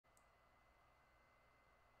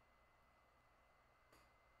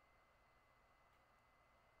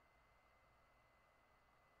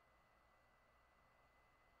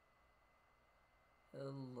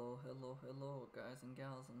Hello, guys and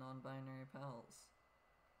gals and non-binary pals.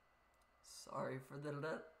 Sorry for the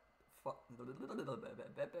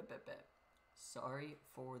Sorry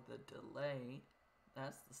for the delay.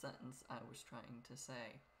 That's the sentence I was trying to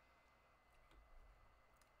say.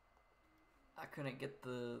 I couldn't get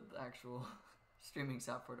the actual streaming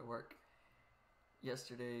software to work.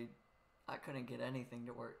 Yesterday, I couldn't get anything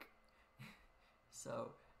to work.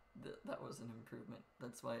 So, that was an improvement.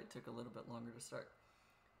 That's why it took a little bit longer to start.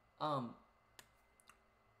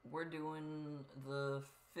 We're doing the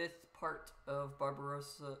 5th part of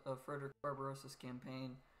Frederick Barbarossa's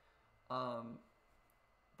campaign.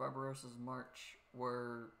 Barbarossa's march.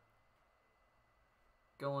 We're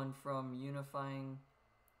going from unifying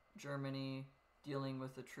Germany, dealing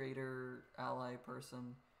with a traitor ally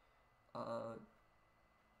person,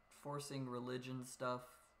 forcing religion stuff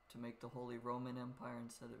to make the Holy Roman Empire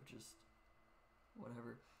instead of just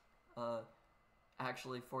whatever,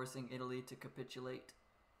 actually forcing Italy to capitulate.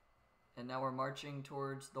 And now we're marching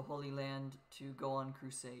towards the Holy Land to go on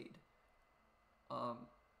Crusade.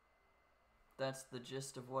 That's the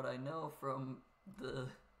gist of what I know from the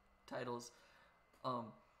titles.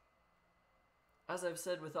 As I've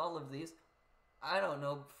said with all of these, I don't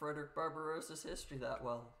know Frederick Barbarossa's history that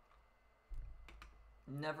well.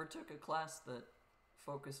 Never took a class that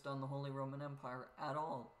focused on the Holy Roman Empire at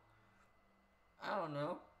all. I don't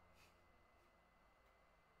know.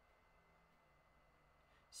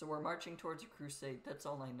 So we're marching towards a crusade. That's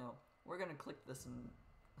all I know. We're going to click this and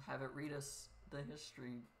have it read us the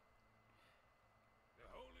history. The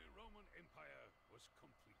Holy Roman Empire was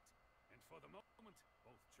complete, and for the moment,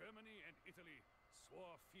 both Germany and Italy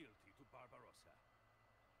swore fealty to Barbarossa.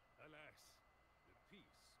 Alas, the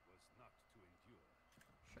peace was not to endure.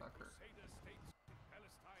 Shocker. The Crusader states in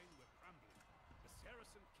Palestine were crumbling. The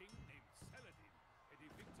Saracen king named Saladin had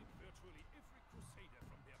evicted virtually every crusader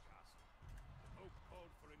from their castle. The Pope called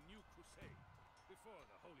for a new crusade before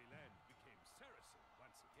the Holy Land became Saracen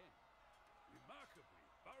once again. Remarkably,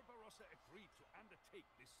 Barbarossa agreed to undertake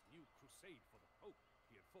this new crusade for the Pope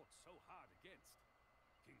he had fought so hard against.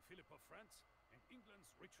 King Philip of France and England's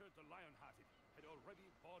Richard the Lionhearted had already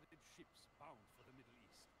boarded ships bound for the Middle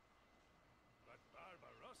East. But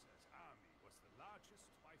Barbarossa's army was the largest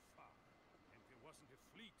by far, and there wasn't a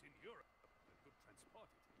fleet in Europe that could transport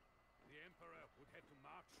it. The Emperor would have to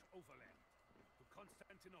march overland to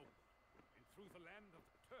Constantinople and through the land of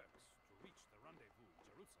the Turks to reach the rendezvous in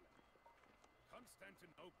Jerusalem.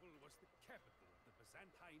 Constantinople was the capital of the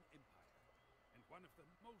Byzantine Empire and one of the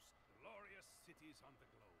most glorious cities on the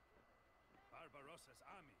globe. Barbarossa's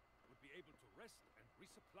army would be able to rest and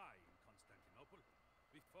resupply in Constantinople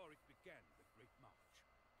before it began the Great March.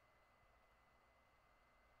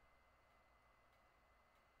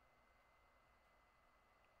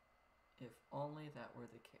 If only that were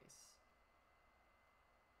the case.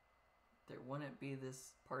 There wouldn't be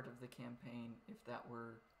this part of the campaign if that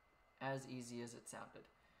were as easy as it sounded.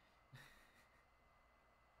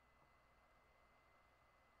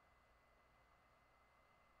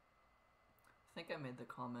 I think I made the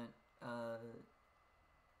comment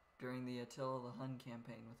during the Attila the Hun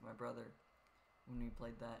campaign with my brother when we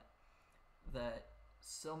played that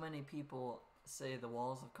so many people say the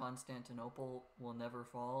walls of Constantinople will never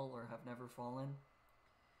fall or have never fallen,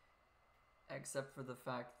 except for the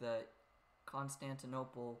fact that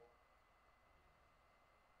Constantinople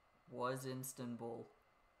was Istanbul.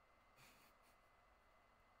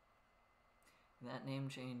 That name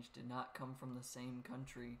change did not come from the same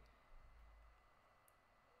country.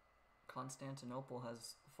 Constantinople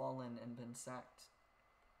has fallen and been sacked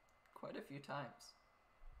quite a few times.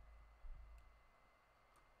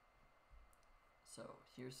 So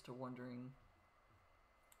here's to wondering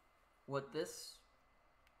what this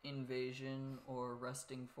invasion or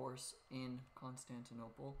resting force in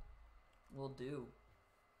Constantinople will do.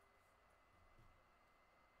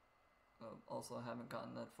 Also, I haven't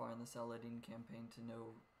gotten that far in the Saladin campaign to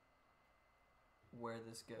know where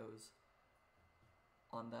this goes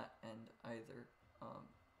on that end either.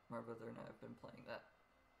 My brother and I have been playing that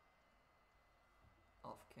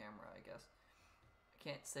off camera, I guess. I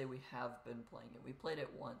can't say we have been playing it. We played it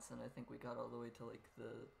once, and I think we got all the way to like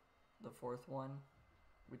the 4th one.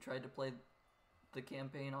 We tried to play the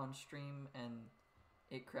campaign on stream, and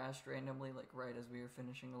it crashed randomly, like right as we were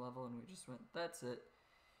finishing a level, and we just went, that's it.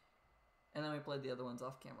 And then we played the other ones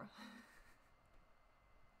off camera.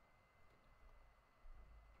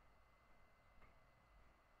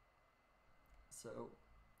 So,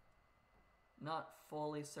 not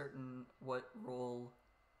fully certain what role,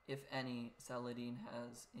 if any, Saladin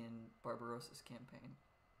has in Barbarossa's campaign.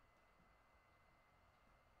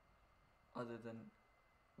 Other than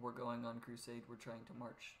we're going on crusade, we're trying to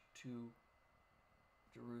march to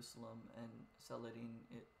Jerusalem, and Saladin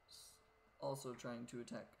is also trying to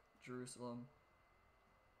attack Jerusalem.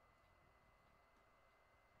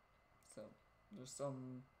 So there's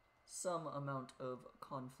some amount of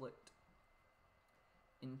conflict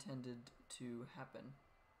intended to happen.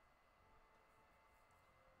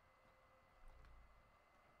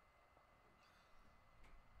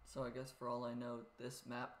 So I guess for all I know, this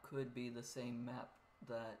map could be the same map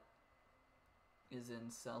that is in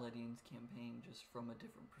Saladin's campaign, just from a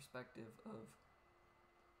different perspective of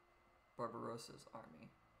Barbarossa's army.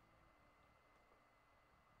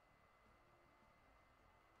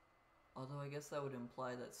 Although I guess that would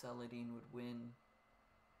imply that Saladin would win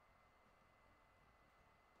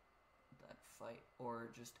that fight, or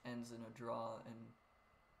just ends in a draw, and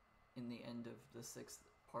in the end of the 6th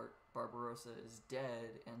part, Barbarossa is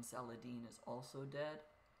dead and Saladin is also dead,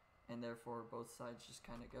 and therefore both sides just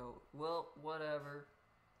kind of go, well, whatever.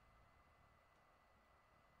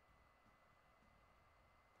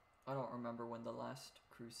 I don't remember when the last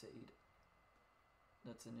crusade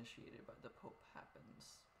that's initiated by the Pope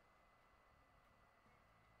happens.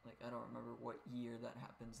 Like, I don't remember what year that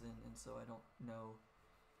happens in, and so I don't know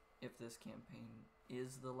if this campaign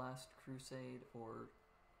is the last crusade or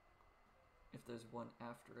if there's one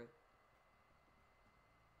after it.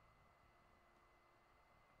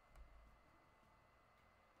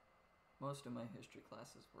 Most of my history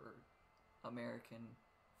classes were American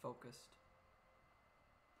focused,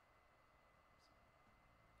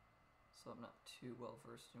 so I'm not too well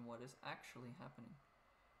versed in what is actually happening.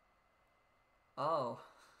 Oh.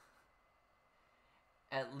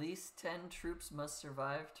 At least 10 troops must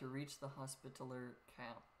survive to reach the Hospitaller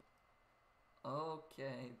camp.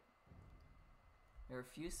 Okay. There are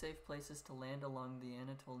few safe places to land along the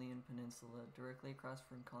Anatolian Peninsula. Directly across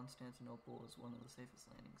from Constantinople is one of the safest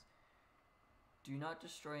landings. Do not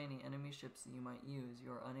destroy any enemy ships that you might use.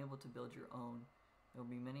 You are unable to build your own. There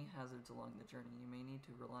will be many hazards along the journey. You may need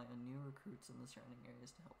to rely on new recruits in the surrounding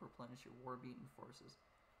areas to help replenish your war-beaten forces.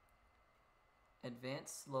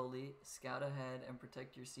 Advance slowly, scout ahead, and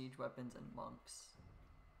protect your siege weapons and monks.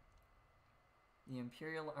 The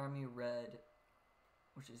Imperial Army Red,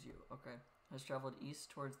 which is you, okay, has traveled east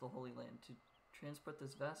towards the Holy Land. To transport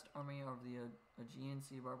this vast army over the Aegean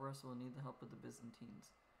Sea, Barbarossa will need the help of the Byzantines.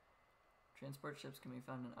 Transport ships can be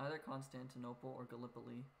found in either Constantinople or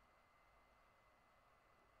Gallipoli.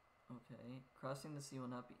 Okay, crossing the sea will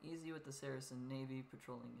not be easy with the Saracen navy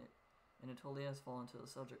patrolling it. Anatolia has fallen to the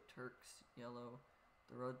Seljuk Turks. Yellow.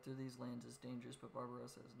 The road through these lands is dangerous, but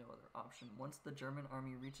Barbarossa has no other option. Once the German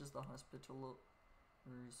army reaches the Hospitallers,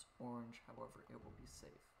 orange, however, it will be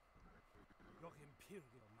safe. Your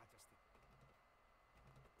Imperial Majesty,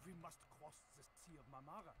 we must cross the Sea of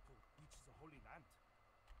Marmara to reach the Holy Land.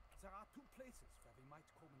 There are 2 places where we might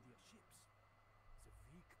commandeer ships. The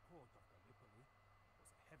weak port of Gallipoli was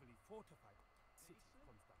a heavily fortified city of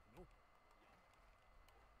Constantinople.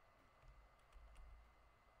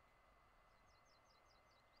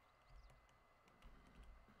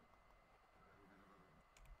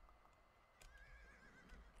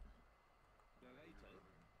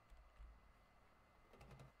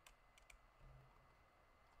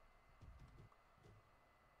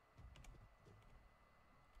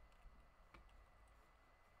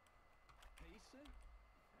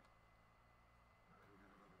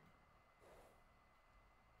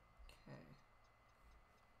 Okay.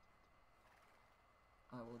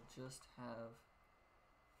 I will just have...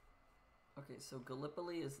 Okay, so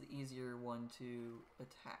Gallipoli is the easier one to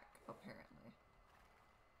attack, apparently.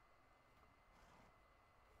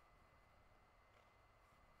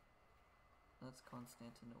 That's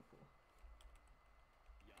Constantinople.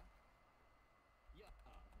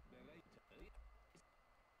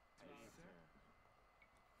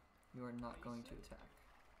 You are not going to attack.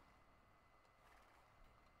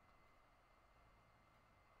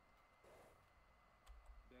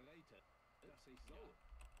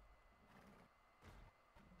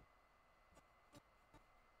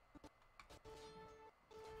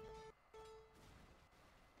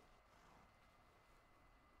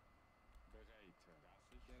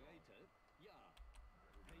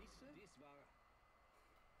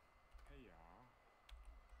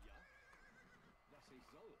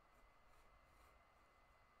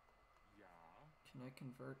 Can I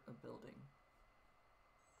convert a building?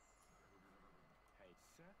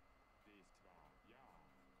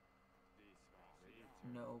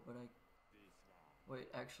 No, but I... Wait,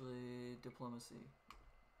 actually, diplomacy.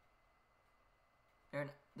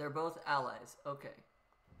 They're both allies. Okay.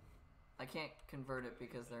 I can't convert it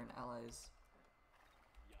because they're an allies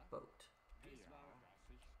boat.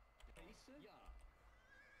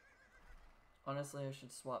 Honestly, I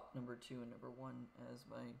should swap number 2 and number 1 as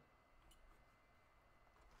my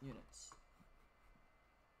units.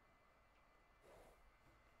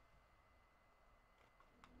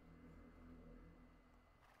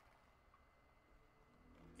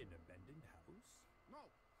 In abandoned house? No,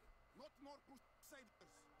 not more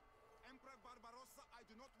Crusaders. Emperor Barbarossa, I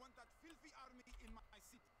do not want that filthy army in my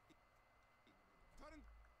city. Turn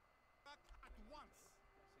back at once.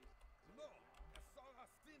 Lord, I saw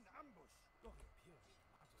us in ambush. Look here,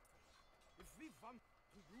 Majesty. If we want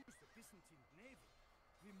to use the Byzantine navy,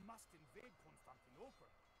 we must invade Constantinople.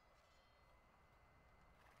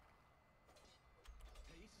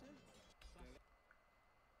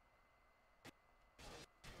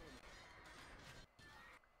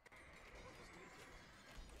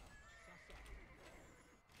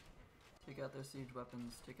 Take out their siege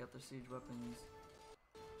weapons. Take out their siege weapons.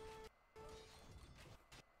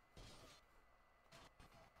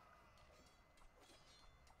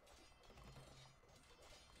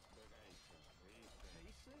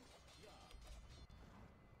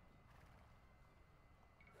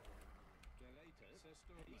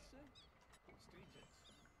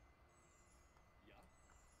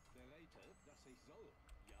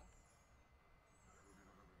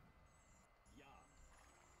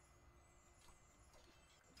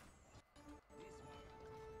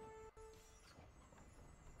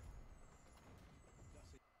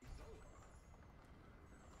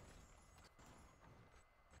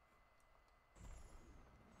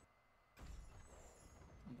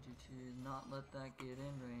 Need you to not let that get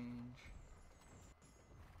in range.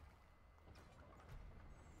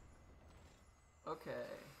 Okay.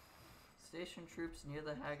 Station troops near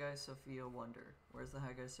the Haggai Sophia Wonder. Where's the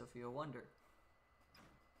Haggai Sophia Wonder?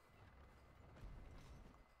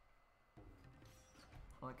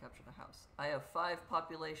 Oh, I captured a house. I have 5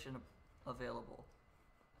 population available.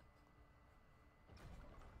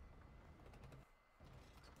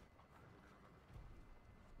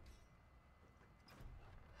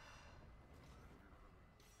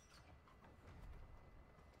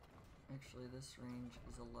 Actually, this range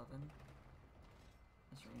is 11.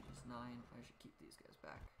 This range is 9. I should keep these guys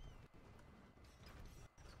back.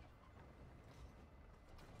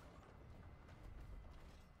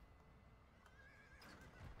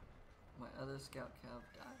 My other scout cav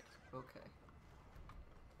died. Okay.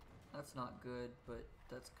 That's not good, but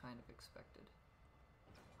that's kind of expected.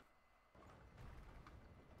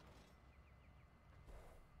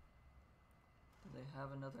 Do they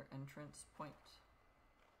have another entrance point?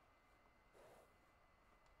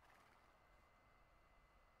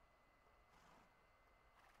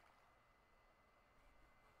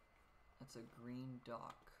 That's a green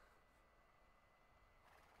dock.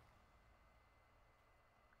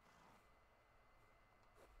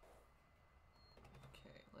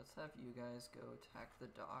 Okay, let's have you guys go attack the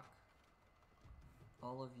dock.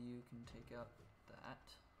 All of you can take out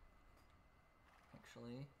that.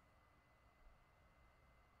 Actually,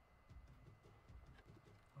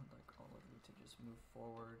 I would like all of you to just move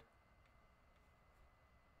forward.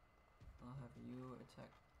 I'll have you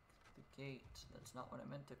attack the gate. That's not what I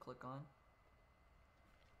meant to click on.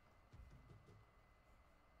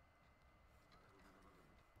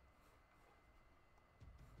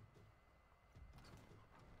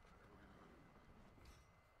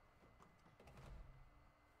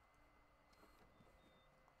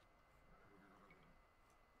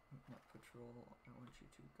 Not patrol. I want you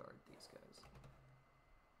to guard these guys.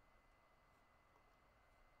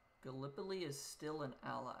 Gallipoli is still an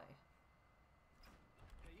ally.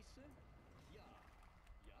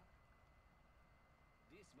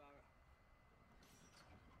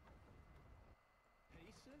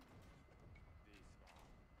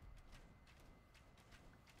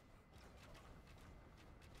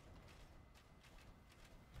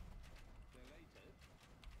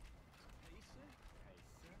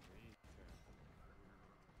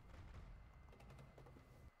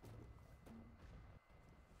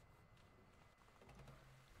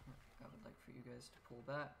 I would like for you guys to pull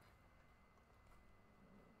back.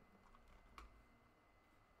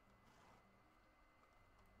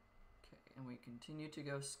 Okay, and we continue to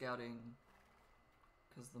go scouting,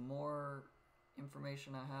 because the more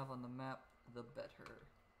information I have on the map, the better.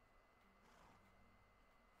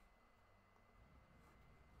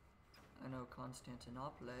 I know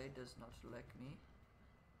Constantinople does not like me.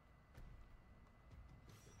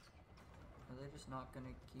 Are they just not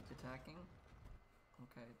gonna keep attacking?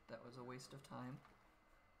 Okay, that was a waste of time.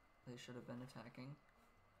 They should have been attacking.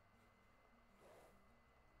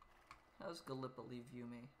 How's Gallipoli view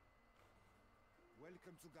me?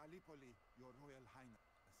 Welcome to Gallipoli, Your Royal Highness.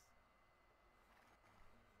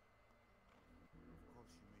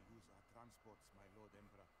 transports, my Lord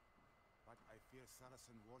Emperor. But I fear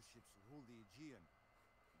Saracen warships rule the Aegean.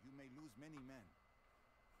 You may lose many men.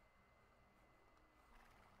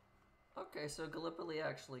 Okay, so Gallipoli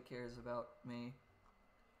actually cares about me.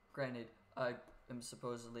 Granted, I am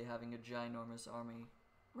supposedly having a ginormous army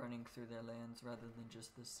running through their lands rather than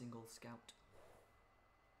just this single scout.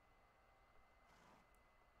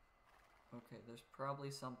 Okay, there's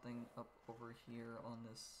probably something up over here on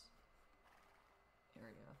this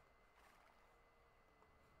area.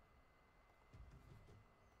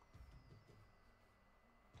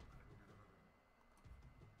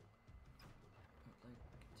 I'd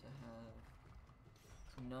like to have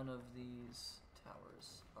none of these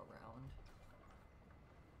towers around.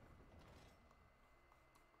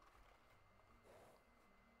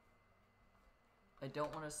 I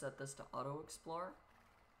don't want to set this to auto-explore,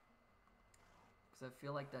 because I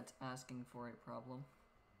feel like that's asking for a problem.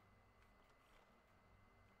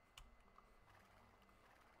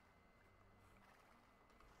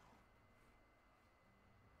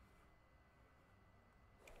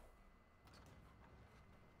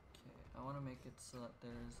 Okay, I want to make it so that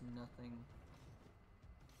there is nothing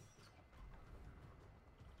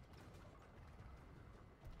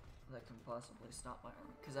that can possibly stop my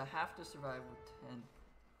army, because I have to survive with 10.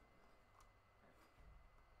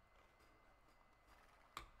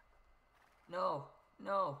 No,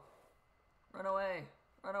 no, run away,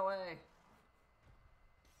 run away.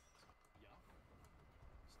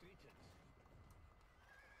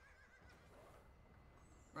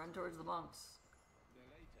 Run towards the monks.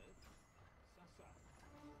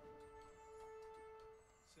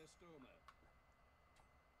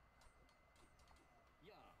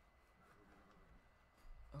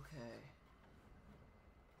 Okay.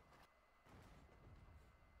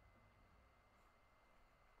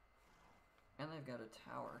 And they've got a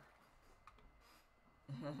tower.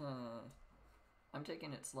 I'm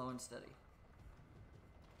taking it slow and steady.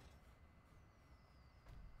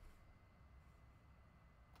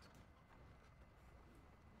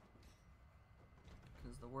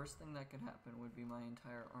 Because the worst thing that could happen would be my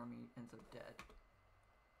entire army ends up dead.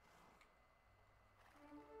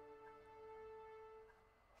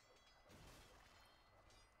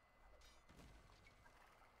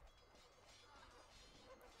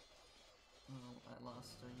 Well, I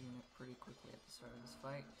lost a unit pretty quickly at the start of this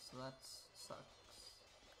fight, so that sucks.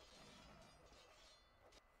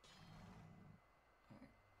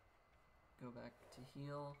 Alright. Go back to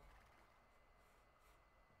heal.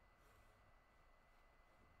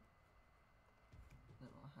 Then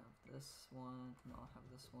I'll have this one, and I'll have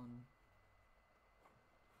this one.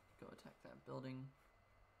 Go attack that building.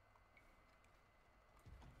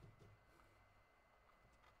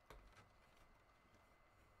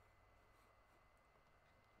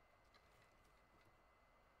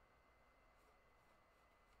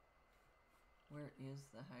 Where is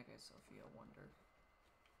the Hagia Sophia wonder?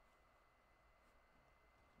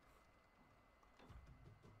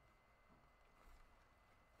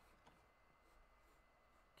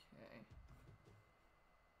 Okay.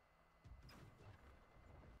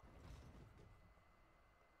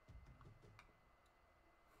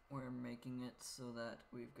 We're making it so that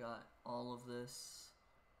we've got all of this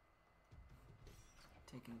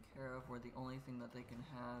taken care of, where the only thing that they can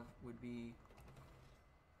have would be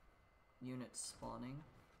units spawning.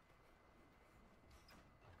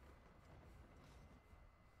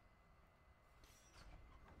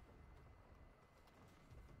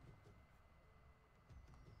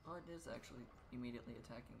 Oh, it is actually immediately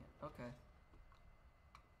attacking it. Okay.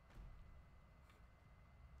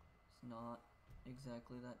 It's not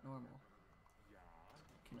exactly that normal.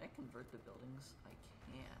 Can I convert the buildings? I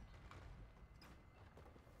can.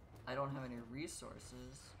 I don't have any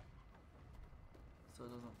resources, so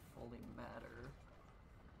it doesn't fully matter.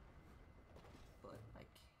 But I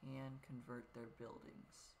can convert their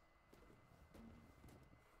buildings.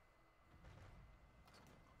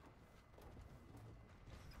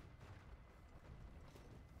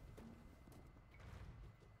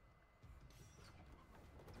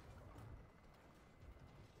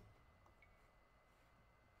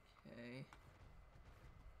 Okay.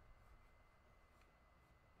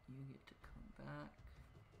 You get to come back.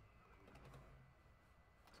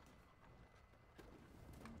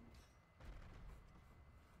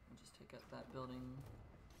 I'll just take out that building.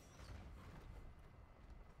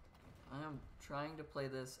 I am trying to play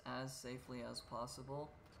this as safely as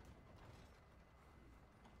possible,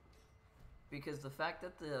 because the fact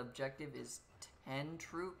that the objective is 10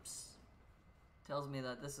 troops tells me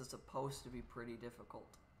that this is supposed to be pretty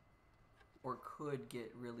difficult, or could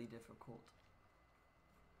get really difficult.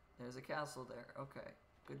 There's a castle there. Okay,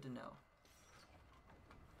 good to know.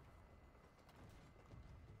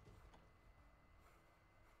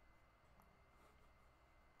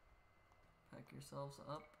 yourselves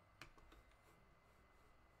up.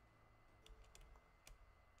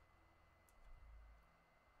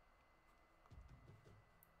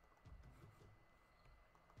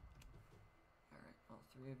 Alright, all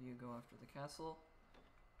three of you go after the castle.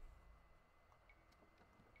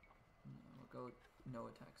 We'll go no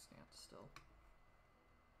attack stance still.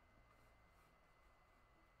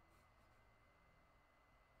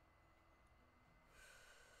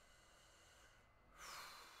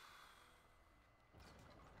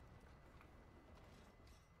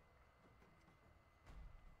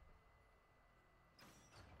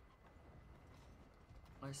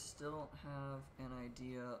 I still don't have an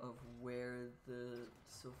idea of where the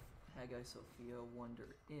Haggai Sophia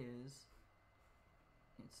Wonder is.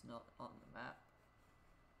 It's not on the map.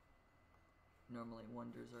 Normally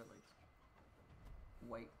wonders are like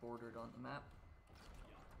white bordered on the map.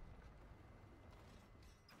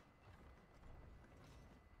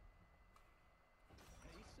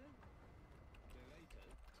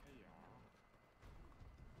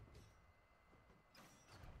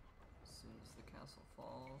 As soon as the castle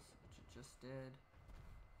falls, which it just did.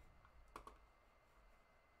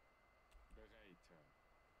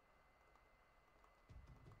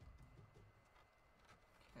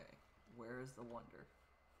 Okay, where is the wonder?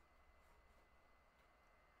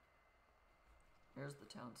 There's the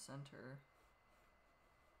town center.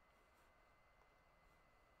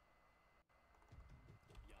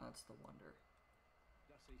 That's the wonder.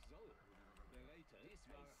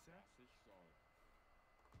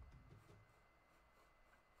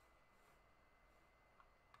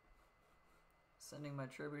 Sending my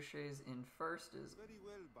trebuchets in first is Very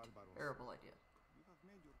well, Barbarossa. a terrible idea. You have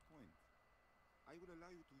made your point. I will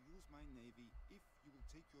allow you to use my navy if you will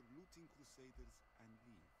take your looting crusaders and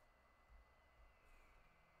leave.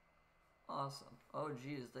 Awesome. Oh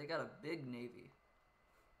geez, they got a big navy.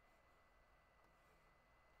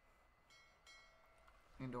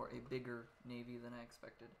 And or a bigger navy than I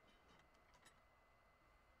expected.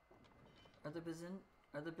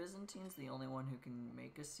 Are the Byzantines the only one who can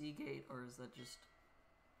make a sea gate, or is that just...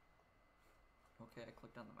 Okay, I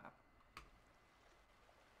clicked on the map.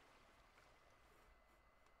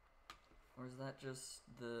 Or is that just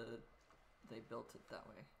they built it that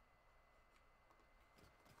way?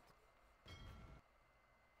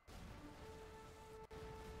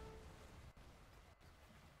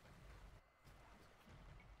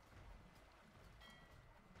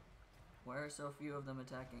 Why are so few of them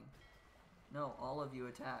attacking? No, all of you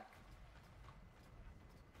attack.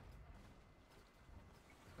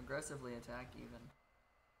 Aggressively attack, even.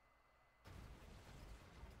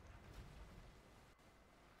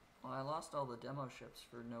 Well, I lost all the demo ships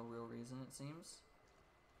for no real reason, it seems.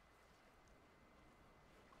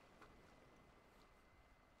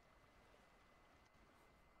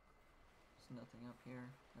 There's nothing up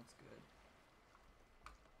here. That's good.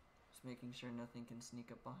 Just making sure nothing can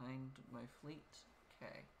sneak up behind my fleet.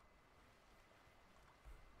 Okay.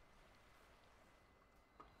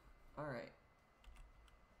 Alright.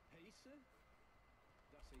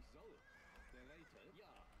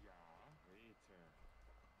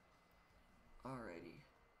 Alrighty.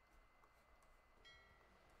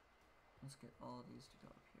 Let's get all of these to go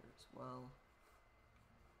up here as well.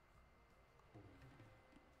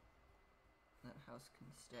 That house can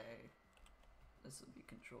stay. This will be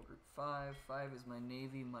control group 5. 5 is my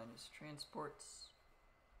navy minus transports.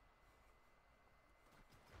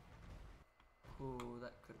 Ooh,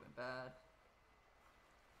 that could have been bad.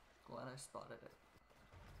 Glad I spotted it.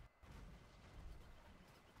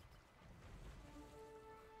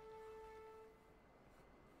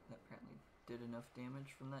 That apparently did enough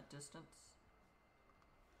damage from that distance.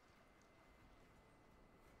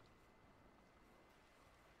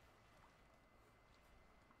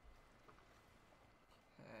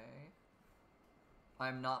 Okay.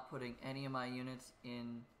 I'm not putting any of my units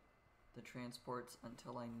in the transports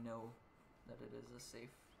until I know that it is a safe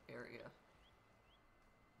area.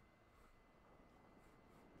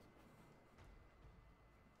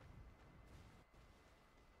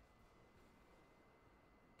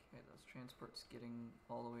 Okay, those transports getting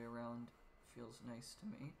all the way around feels nice to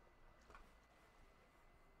me.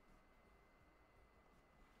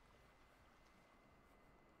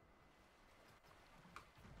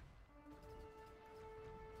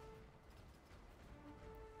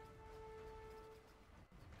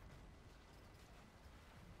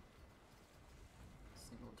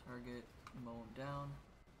 Single target, mow him down.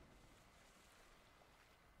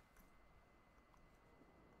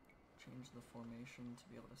 Change the formation to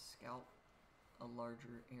be able to scout a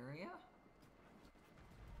larger area.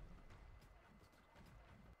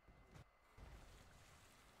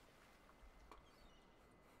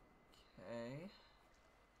 Okay.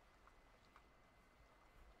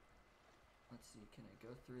 Let's see, can I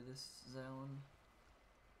go through this zone?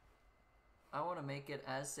 I want to make it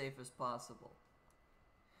as safe as possible.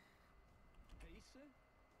 Heiße,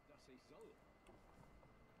 dass ich soll.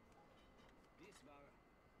 Dies war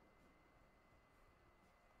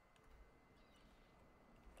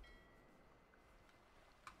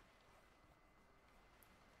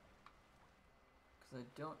Because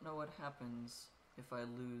I don't know what happens if I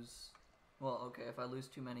lose... Well, okay, if I lose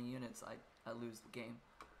too many units, I lose the game.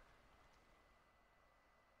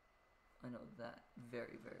 I know that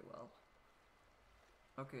very, very well.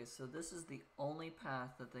 Okay, so this is the only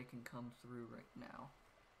path that they can come through right now.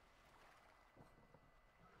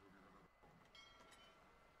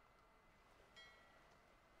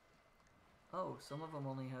 Oh, some of them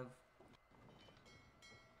only have...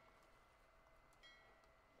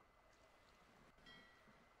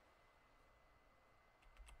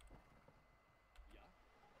 ja,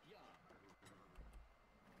 ja.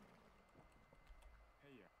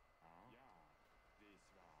 Hey, ja, dies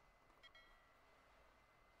war.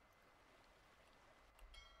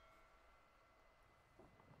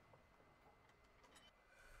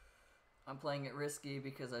 I'm playing it risky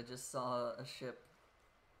because I just saw a ship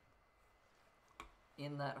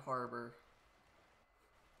in that harbor.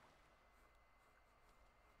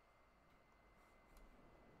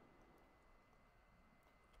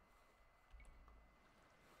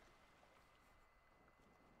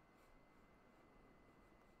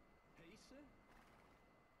 Heiße?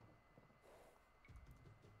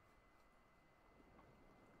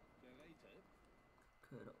 Geräte?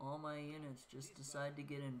 Could all my units just decide to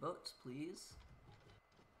get in boats, please?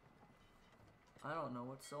 I don't know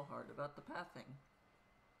what's so hard about the pathing.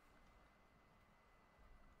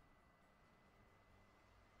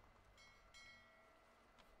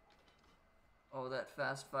 Oh, that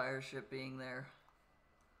fast fire ship being there.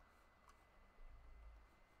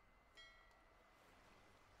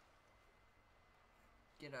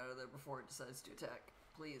 Get out of there before it decides to attack,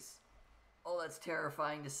 please. Oh, that's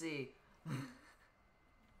terrifying to see.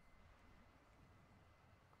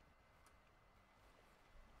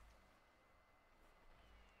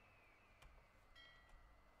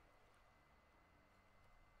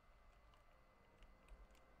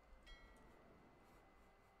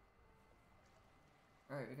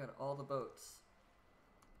 Alright, we got all the boats.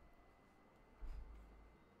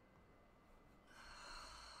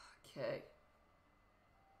 Okay.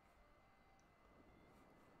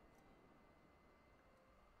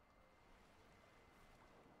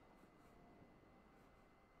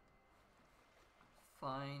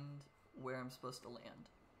 Find where I'm supposed to land.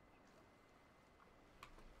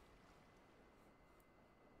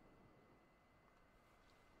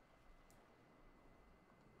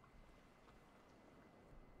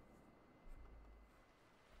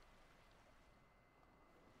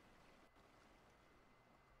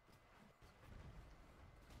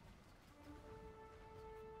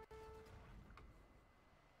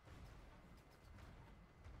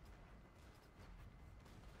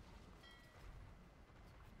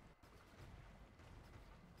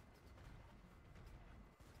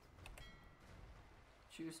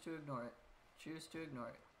 Choose to ignore it. Choose to ignore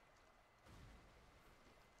it.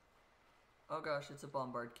 Oh gosh, it's a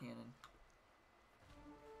bombard cannon.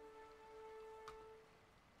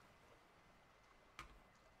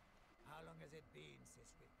 How long has it been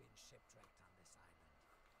since we've been shipwrecked on this island?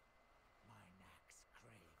 My Nax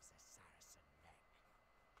craves a Saracen neck.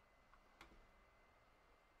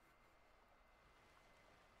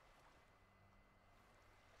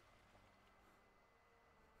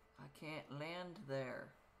 I can't land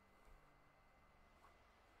there.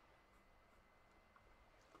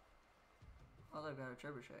 Oh, they've got a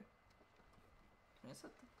trebuchet. Can I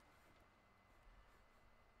set the...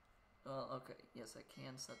 Oh, okay. Yes, I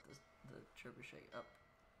can set the trebuchet up.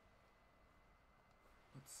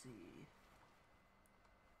 Let's see.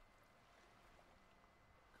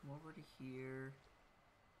 Come over to here.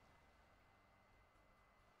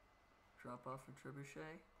 Drop off a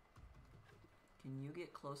trebuchet. Can you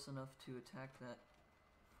get close enough to attack that?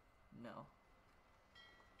 No.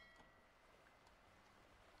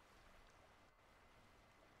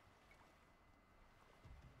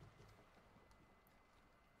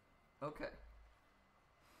 Okay.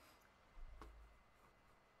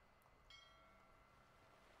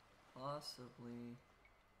 Possibly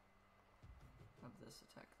have this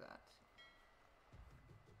attack that.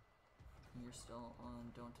 You're still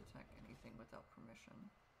on don't attack anything without permission.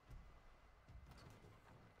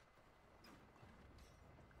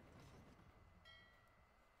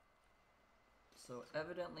 So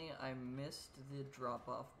evidently I missed the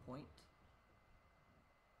drop-off point.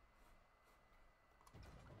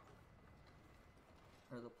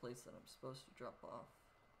 or the place that I'm supposed to drop off.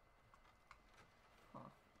 Huh.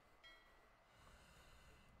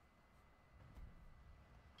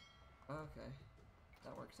 Okay,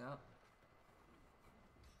 that works out.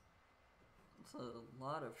 It's a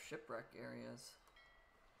lot of shipwreck areas.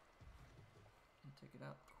 And take it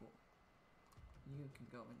out. Cool. You can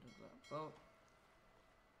go into that boat.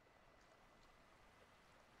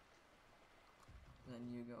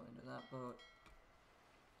 Then you go into that boat.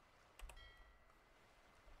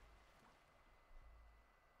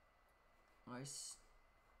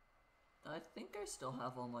 I think I still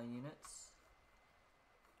have all my units.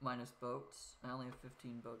 Minus boats. I only have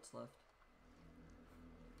 15 boats left.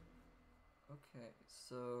 Okay,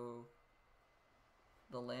 so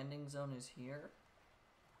the landing zone is here?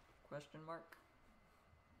 Question mark?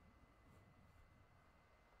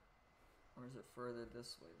 Or is it further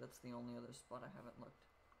this way? That's the only other spot I haven't looked.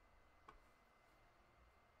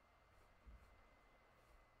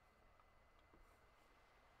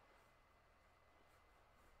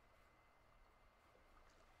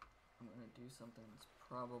 I'm gonna do something that's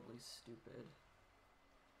probably stupid.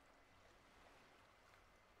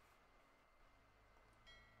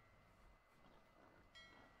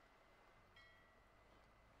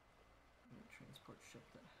 I'm gonna transport ship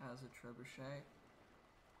that has a trebuchet.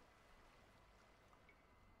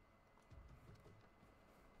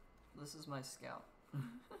 This is my scout.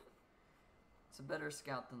 It's a better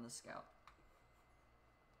scout than the scout.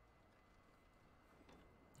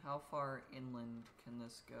 How far inland can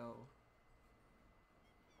this go?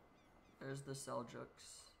 There's the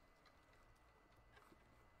Seljuks.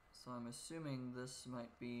 So I'm assuming this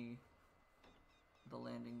might be the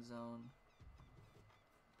landing zone.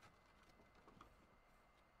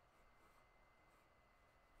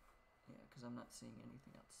 Yeah, because I'm not seeing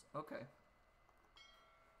anything else. Okay.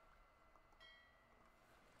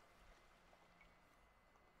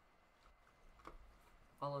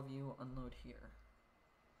 All of you unload here.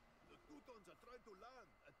 The Teutons are trying to land.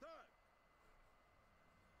 Attack!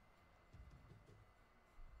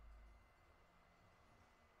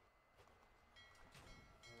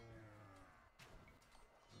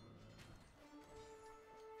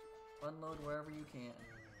 Unload wherever you can.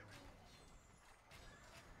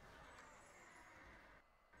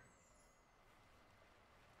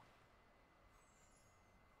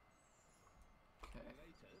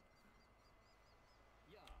 Okay.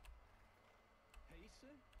 Ja. Heiße?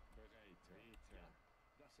 Traitor. Ja,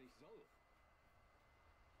 das ich soll.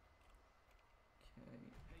 Okay.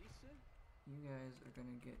 Heiße? You guys are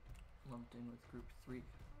gonna get lumped in with group 3. Dies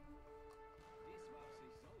was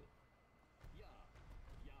ich soll. Ja.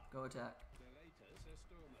 Ja. Go attack. Traitor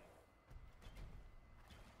zerstörme.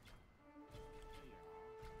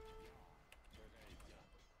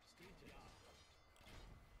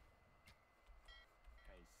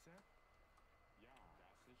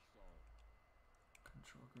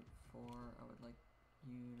 Control group 4, I would like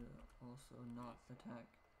you to also not attack.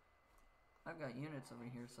 I've got units over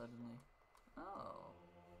here suddenly. Oh.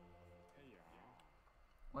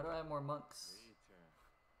 Why do I have more monks?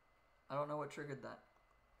 I don't know what triggered that.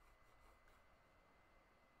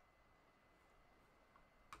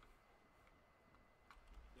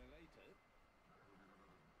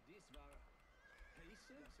 Dies war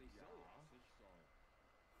heiße, das ich soll.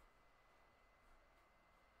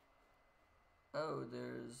 Oh,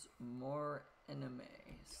 there's more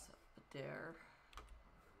enemies up there.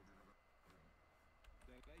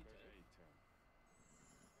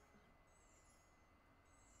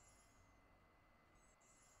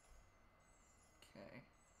 Okay.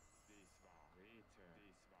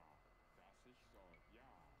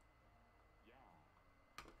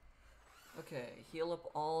 Okay, heal up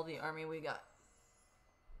all the army we got.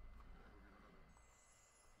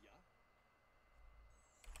 Ja.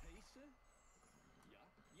 Heiße? Ja,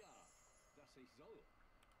 ja, das ich soll.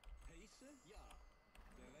 Heiße? Ja.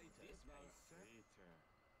 Traitor. Dies war Traitor.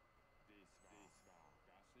 Dies war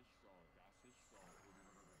das ich soll, das ich soll.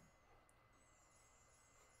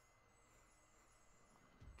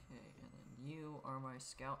 Okay, and then you are my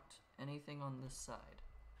scout. Anything on this side?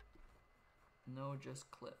 No, just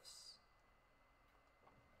cliffs.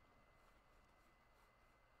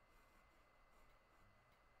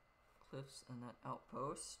 Cliffs and that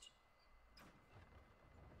outpost.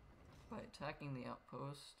 By attacking the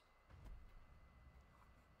outpost,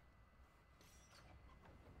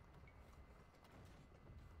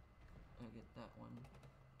 I get that one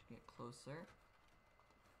to get closer.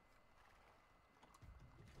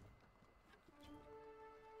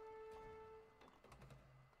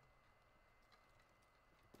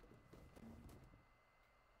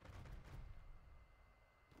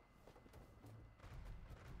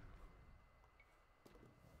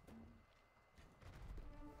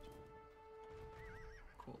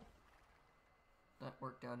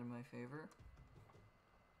 worked out in my favor.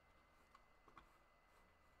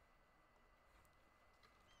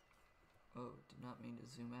 Oh, did not mean to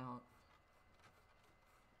zoom out.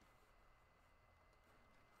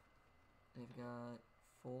 They've got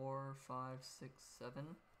 4, 5, 6, 7.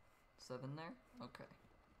 7 there? Okay.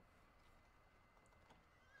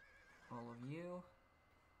 All of you.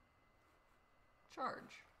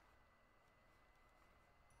 Charge.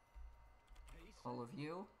 All of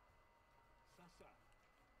you.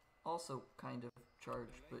 Also kind of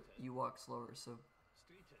charge, but you walk slower, so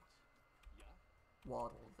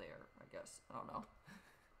waddle there, I guess. I don't know.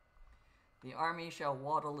 The army shall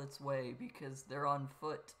waddle its way because they're on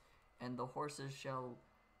foot, and the horses shall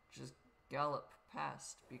just gallop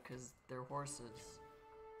past because they're horses.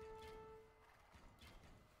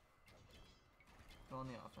 Go on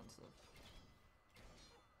the offensive.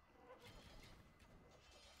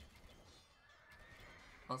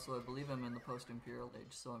 Also, I believe I'm in the post-Imperial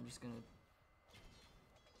Age, so I'm just gonna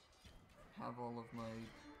have all of my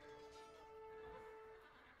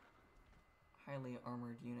highly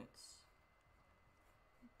armored units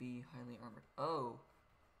be highly armored. Oh!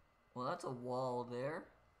 Well, that's a wall there.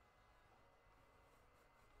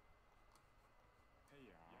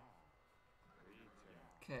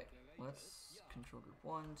 Okay, let's control group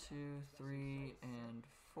 1, 2, 3, and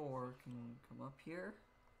 4 can come up here.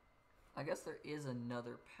 I guess there is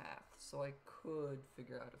another path, so I could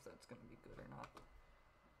figure out if that's going to be good or not.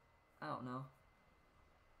 I don't know.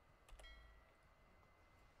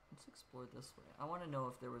 Let's explore this way. I want to know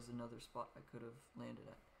if there was another spot I could have landed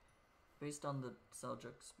at. Based on the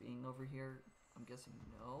Seljuks being over here, I'm guessing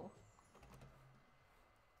no.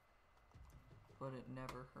 But it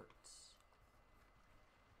never hurts.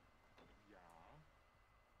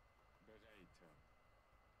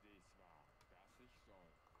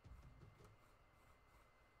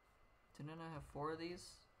 Didn't I have 4 of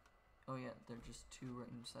these? Oh yeah, they're just 2 right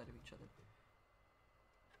inside of each other.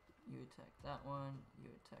 You attack that one,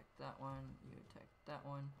 you attack that one, you attack that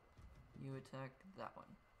one, you attack that one.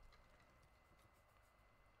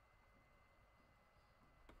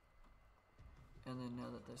 And then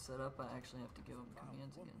now that they're set up, I actually have to give them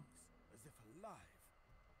commands again. As if alive.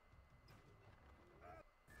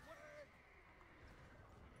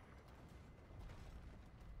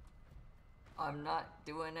 I'm not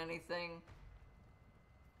doing anything.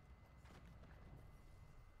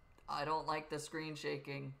 I don't like the screen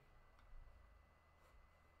shaking.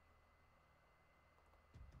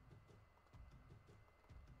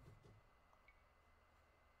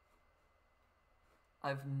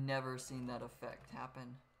 I've never seen that effect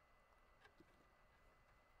happen.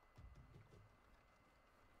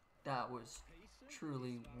 That was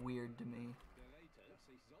truly weird to me.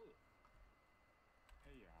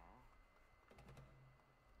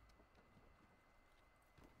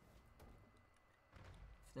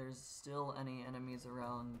 If there's still any enemies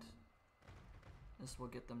around, this will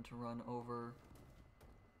get them to run over.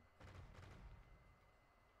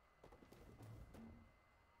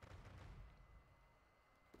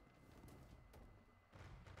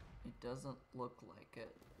 It doesn't look like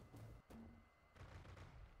it.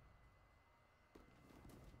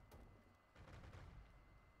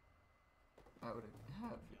 I would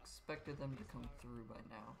have expected them to come through by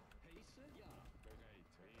now.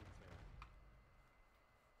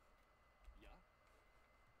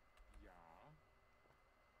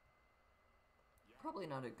 Probably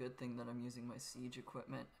not a good thing that I'm using my siege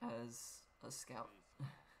equipment as a scout.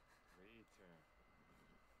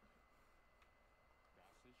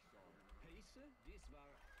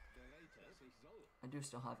 I do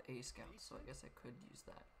still have a scout, so I guess I could use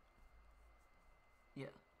that.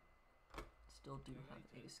 Yeah. Still do have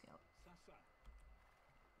a scout.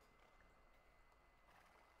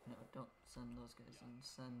 No, don't send those guys in.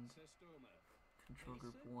 Send control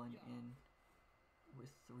group 1 in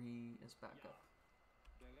with 3 as backup.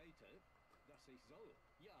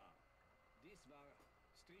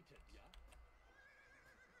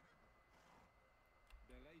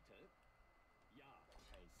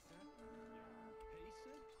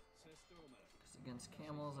 Because against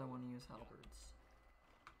camels, I want to use halberds.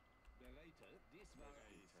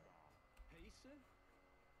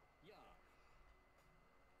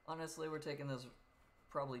 Honestly, we're taking this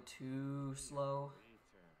probably too slow.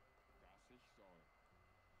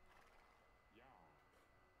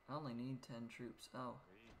 I only need 10 troops. Oh.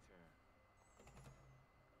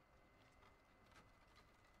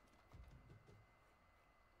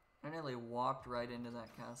 I nearly walked right into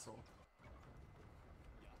that castle.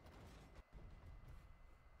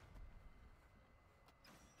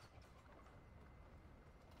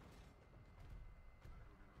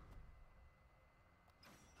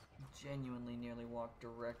 genuinely nearly walked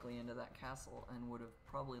directly into that castle and would have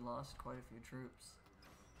probably lost quite a few troops.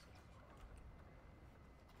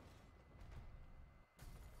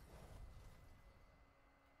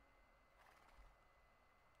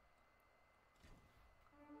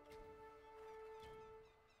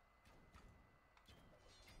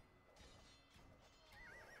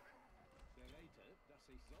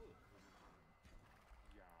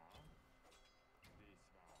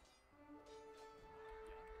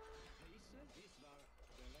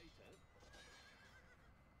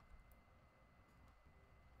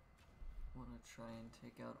 Want to try and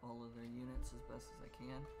take out all of their units as best as I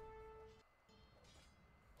can.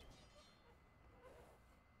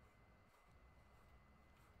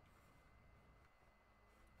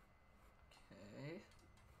 Okay.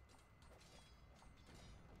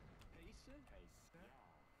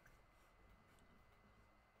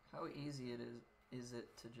 How easy is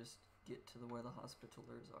it to just get to where the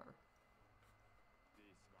hospitalers are?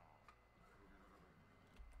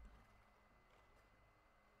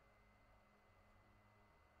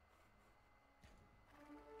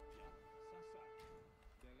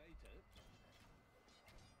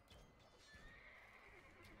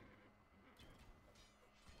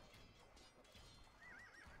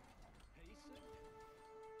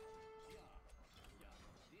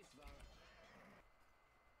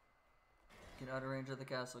 Get out of range of the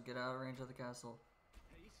castle, get out of range of the castle.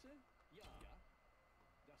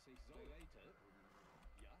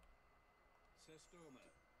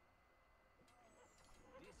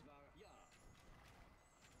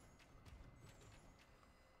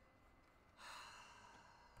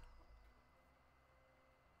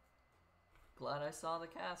 Glad I saw the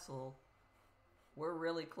castle. We're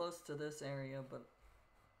really close to this area, but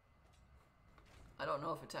I don't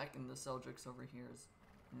know if attacking the Seljuks over here is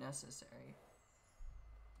necessary.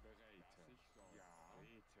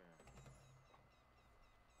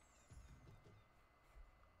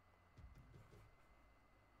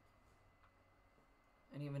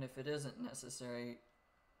 And even if it isn't necessary,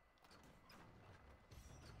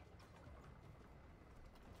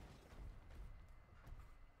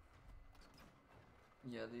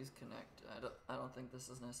 yeah, these connect. I don't think this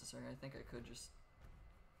is necessary. I think I could just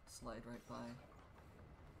slide right by.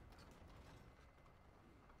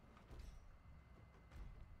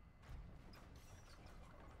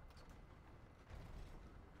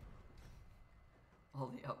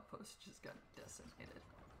 All the outposts just got decimated.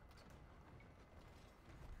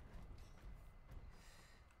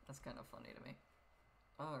 That's kind of funny to me.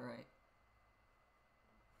 Alright.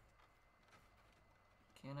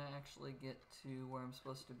 Can I actually get to where I'm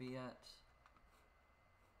supposed to be at?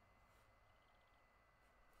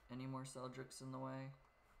 Any more Seljuks in the way?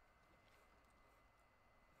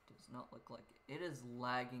 Does not look like it. It is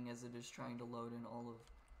lagging as it is trying to load in all of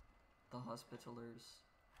the hospitalers.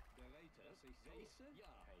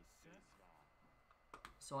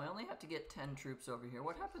 So I only have to get 10 troops over here.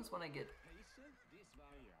 What happens when I get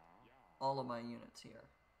all of my units here?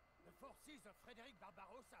 The forces of Frederick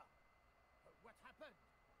Barbarossa. What happened?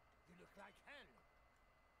 You look like hell.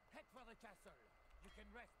 Head for the castle. You can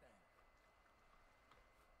rest there.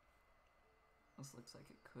 This looks like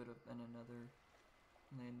it could have been another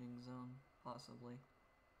landing zone, possibly.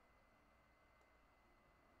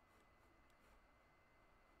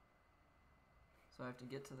 So I have to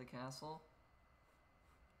get to the castle.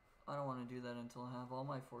 I don't want to do that until I have all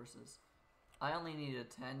my forces. I only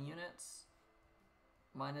needed 10 units.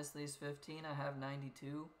 Minus these 15, I have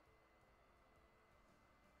 92.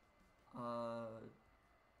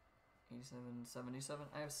 87, 77.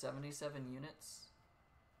 I have 77 units.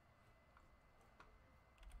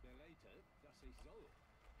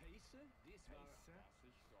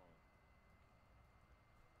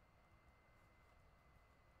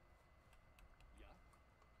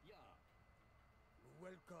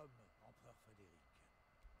 Welcome, Emperor Frederick.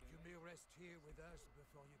 You may rest here with us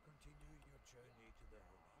before you continue your journey to the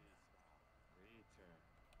Holy Land.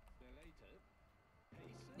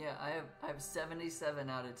 Yeah, I have 77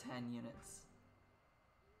 out of 10 units.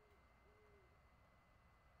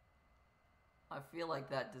 I feel like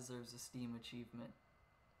that deserves a Steam achievement.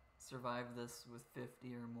 Survive this with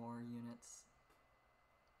 50 or more units.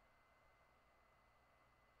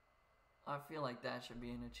 I feel like that should be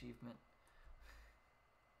an achievement.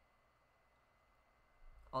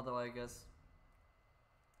 Although I guess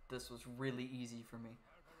this was really easy for me.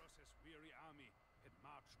 Barbarossa's weary army had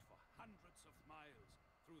marched for hundreds of miles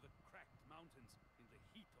through the cracked mountains in the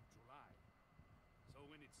heat of July. So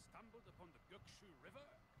when it stumbled upon the Gökshu River,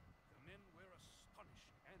 the men were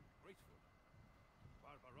astonished and grateful.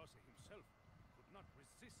 Barbarossa himself could not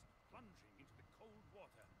resist plunging into the cold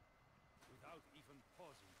water without even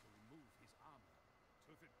pausing to remove his armor,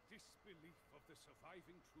 to the disbelief of the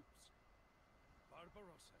surviving troops.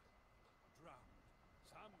 Barbarossa drowned.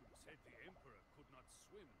 Some said the Emperor could not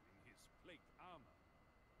swim in his plate armor.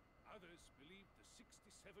 Others believed the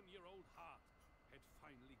 67-year-old heart had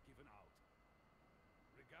finally given out.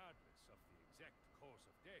 Regardless of the exact cause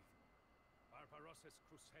of death, Barbarossa's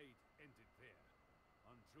crusade ended there,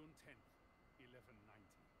 on June 10th, 1190.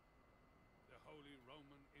 The Holy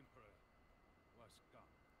Roman Emperor was gone.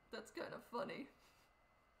 That's kind of funny.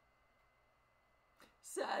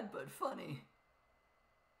 Sad, but funny.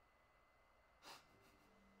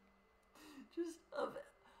 Just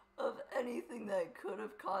of anything that could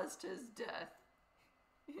have caused his death,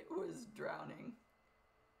 it was drowning.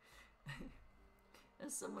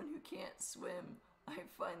 As someone who can't swim, I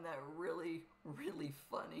find that really, really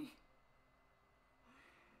funny.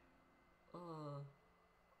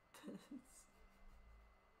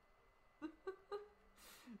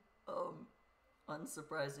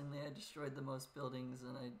 Unsurprisingly, I destroyed the most buildings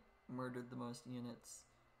and I murdered the most units.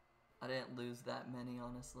 I didn't lose that many,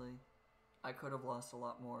 honestly. I could have lost a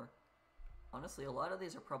lot more. Honestly, a lot of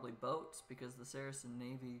these are probably boats because the Saracen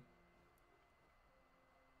Navy...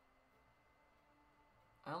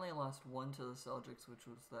 I only lost one to the Seljuks, which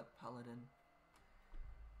was that Paladin.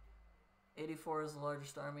 84 is the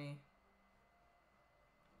largest army.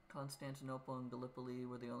 Constantinople and Gallipoli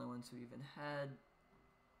were the only ones who even had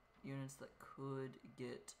units that could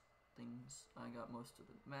get things. I got most of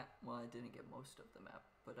the map. Well, I didn't get most of the map,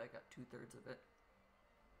 but I got 2/3 of it.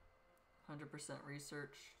 100%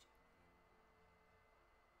 researched.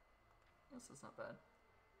 This is not bad.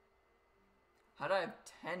 How'd I have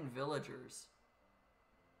 10 villagers?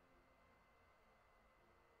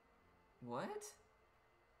 What?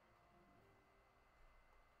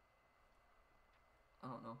 I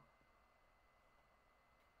don't know.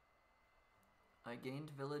 I gained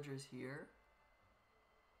villagers here.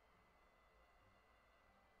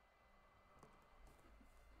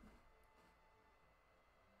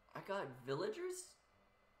 I got villagers?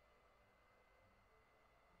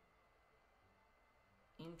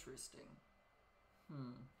 Interesting.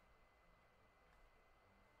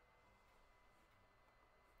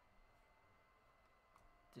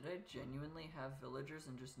 Did I genuinely have villagers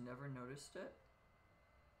and just never noticed it?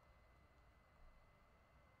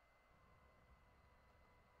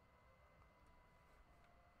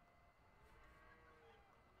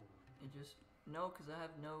 It just... No, because I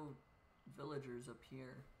have no villagers up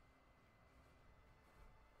here.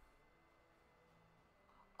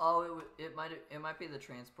 Oh, it might be the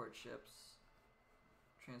transport ships.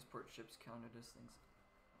 Transport ships counted as things.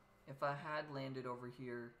 If I had landed over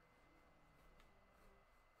here,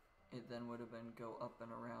 it then would have been go up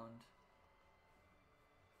and around.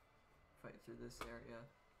 Fight through this area.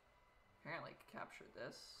 Apparently capture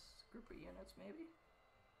this group of units, maybe?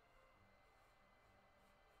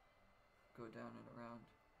 Go down and around.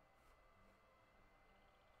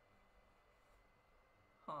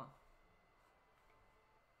 Huh.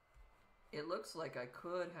 It looks like I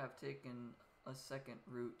could have taken a second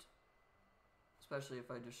route, especially if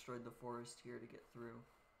I destroyed the forest here to get through,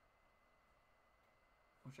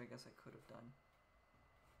 which I guess I could have done.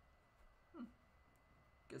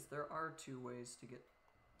 Guess there are 2 ways to get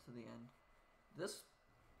to the end. This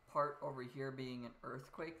part over here being an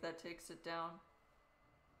earthquake that takes it down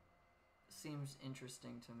seems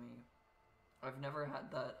interesting to me. I've never had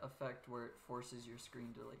that effect where it forces your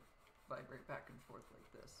screen to like vibrate back and forth like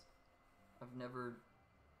this. I've never,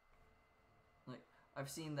 like, I've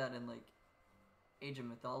seen that in like Age of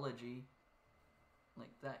Mythology, like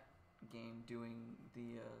that game doing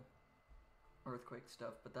the earthquake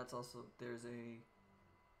stuff, but that's also, there's a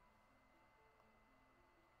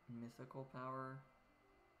mythical power,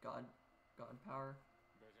 god power.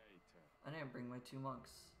 I didn't bring my 2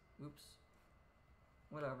 monks. Oops.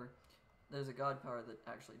 Whatever. There's a god power that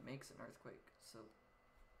actually makes an earthquake, so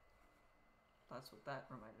that's what that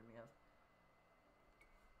reminded me of.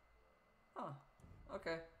 Huh.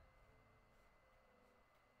 Okay.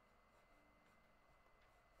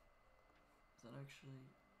 Is that actually...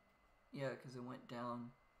 Yeah, because it went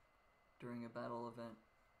down during a battle event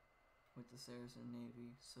with the Saracen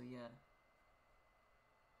Navy, so yeah.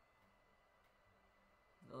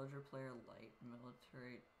 Villager player light,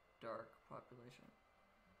 military dark, population.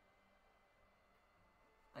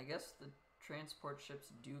 I guess the transport ships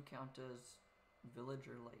do count as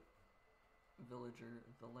villager light. Villager,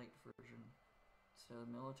 the light version. So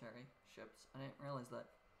military ships. I didn't realize that.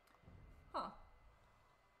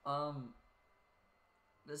 Huh.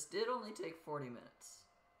 This did only take 40 minutes.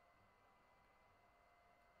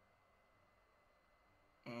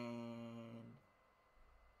 And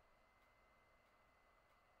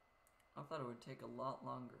I thought it would take a lot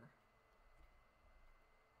longer.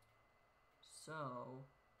 So...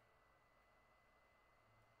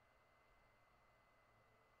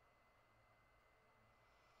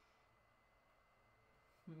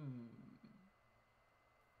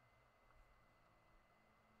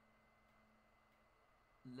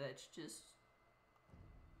 Let's just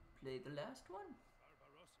play the last one.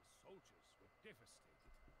 Barbarossa's soldiers were devastated.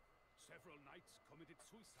 Several knights committed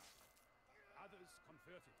suicide. Others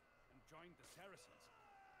converted and joined the Saracens.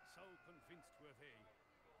 So convinced were they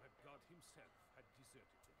that God himself had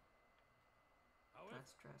deserted them. However,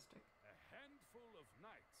 That's drastic. a handful of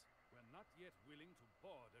knights were not yet willing to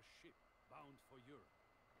board a ship bound for Europe.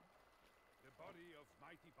 The body of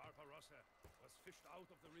mighty Barbarossa was fished out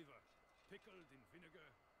of the river, pickled in vinegar,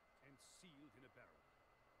 and sealed in a barrel.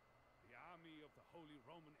 The army of the Holy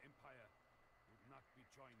Roman Empire would not be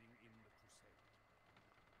joining in the Crusade.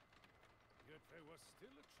 Yet there was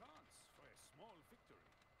still a chance for a small victory.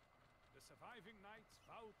 The surviving knights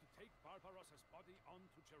vowed to take Barbarossa's body on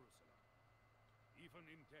to Jerusalem. Even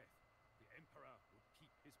in death, the Emperor would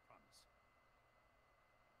keep his promise.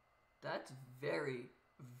 That's very,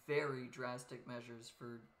 very drastic measures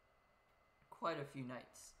for quite a few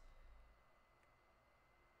knights.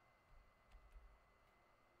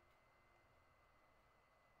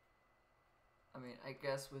 I mean, I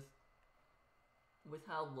guess with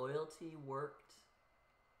how loyalty worked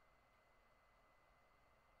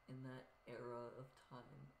in that era of time,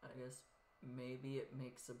 I guess maybe it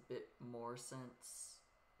makes a bit more sense.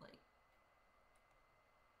 Like,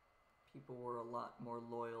 people were a lot more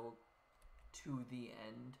loyal to the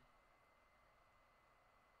end.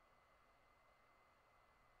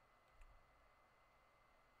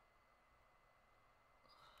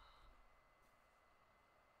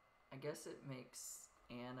 I guess it makes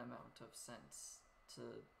an amount of sense to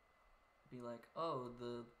be like, oh,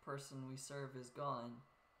 the person we serve is gone.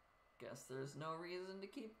 Guess there's no reason to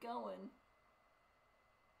keep going.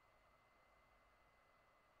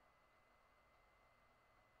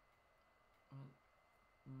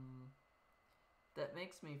 That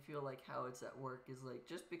makes me feel like how it's at work is like,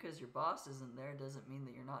 just because your boss isn't there doesn't mean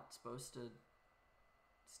that you're not supposed to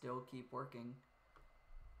still keep working.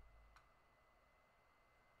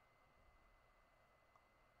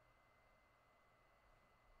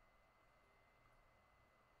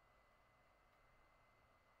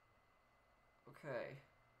 Okay.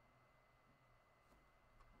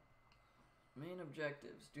 Main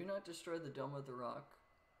objectives. Do not destroy the Dome of the Rock,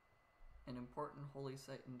 an important holy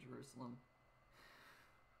site in Jerusalem.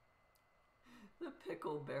 The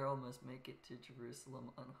pickle barrel must make it to Jerusalem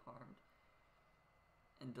unharmed,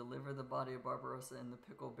 and deliver the body of Barbarossa in the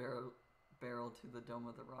pickle barrel to the Dome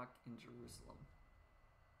of the Rock in Jerusalem.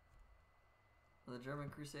 The German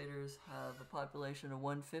Crusaders have a population of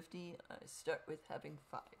 150. I start with having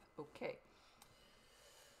 5. Okay.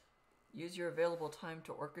 Use your available time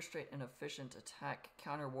to orchestrate an efficient attack.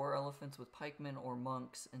 Counter war elephants with pikemen or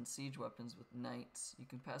monks, and siege weapons with knights. You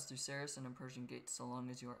can pass through Saracen and Persian gates so long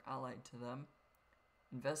as you are allied to them.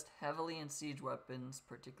 Invest heavily in siege weapons,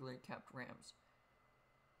 particularly capped rams.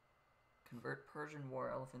 Convert Persian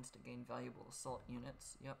war elephants to gain valuable assault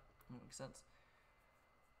units. Yep, that makes sense.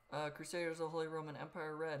 Crusaders of the Holy Roman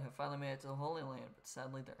Empire Red have finally made it to the Holy Land, but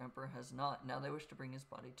sadly their emperor has not. Now they wish to bring his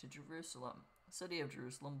body to Jerusalem. The city of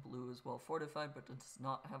Jerusalem, Blue, is well fortified, but does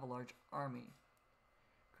not have a large army.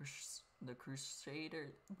 The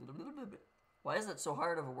Crusaders... Why is that so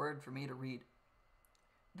hard of a word for me to read?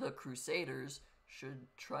 The Crusaders should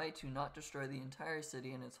try to not destroy the entire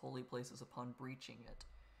city and its holy places upon breaching it.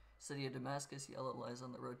 City of Damascus, yellow, lies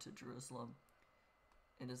on the road to Jerusalem.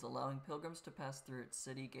 It is allowing pilgrims to pass through its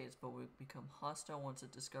city gates, but will become hostile once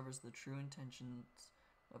it discovers the true intentions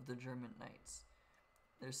of the German knights.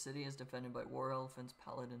 Their city is defended by war elephants,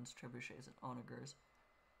 paladins, trebuchets, and onagers.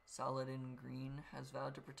 Saladin Green has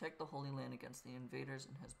vowed to protect the Holy Land against the invaders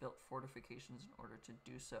and has built fortifications in order to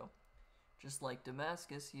do so. Just like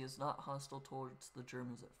Damascus, he is not hostile towards the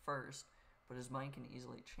Germans at first, but his mind can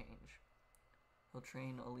easily change. He'll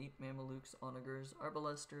train elite Mamelukes, onagers,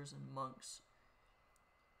 arbalesters, and monks.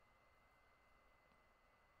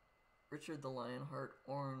 Richard the Lionheart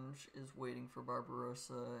Orange is waiting for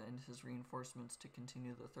Barbarossa and his reinforcements to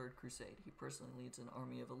continue the Third Crusade. He personally leads an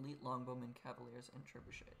army of elite longbowmen, cavaliers, and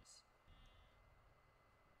trebuchets.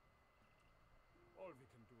 All we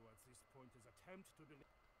can do at this point is attempt to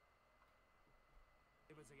deliver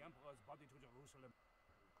the Emperor's body to Jerusalem.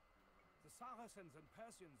 The Saracens and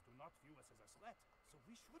Persians do not view us as a threat, so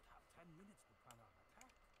we should have 10 minutes to plan our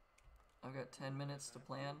attack. I've got 10 minutes to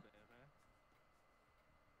plan.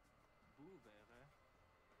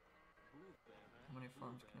 How many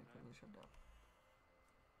farms can I quickly shut down?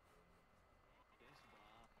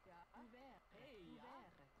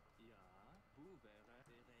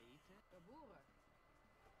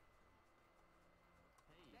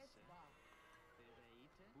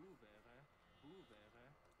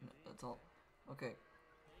 No, that's all. Okay.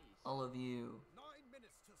 All of you. 9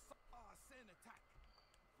 minutes to send attack.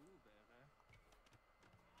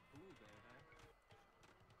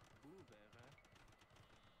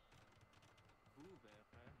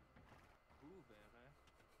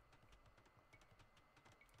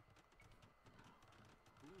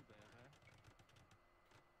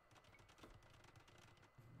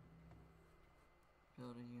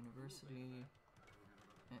 Build a university,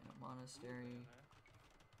 and a monastery,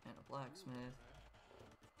 and a blacksmith.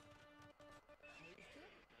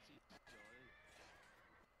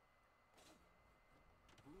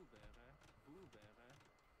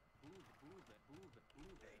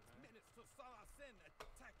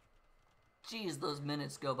 Jeez, those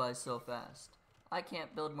minutes go by so fast. I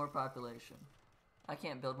can't build more population. I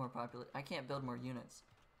can't build more I can't build more units.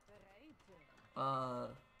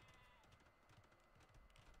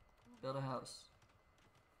 Build a house.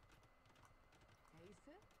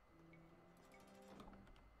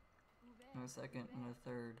 And a second and a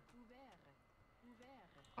third.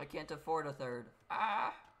 I can't afford a third.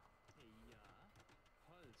 Ah!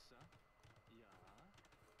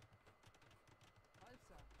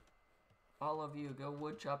 All of you, go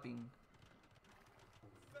wood chopping.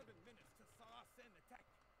 7 minutes to send attack.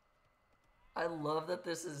 I love that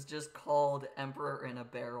this is just called Emperor in a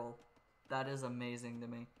Barrel. That is amazing to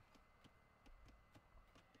me.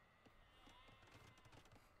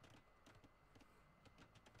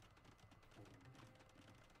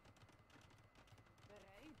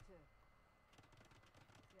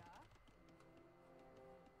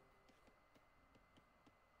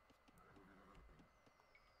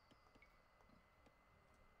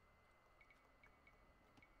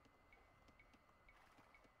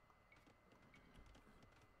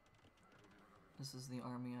 This is the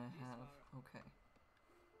army I have. Okay.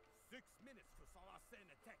 6 minutes to send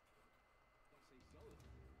attack.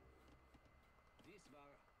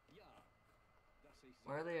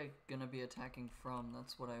 Where are they gonna be attacking from?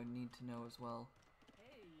 That's what I need to know as well.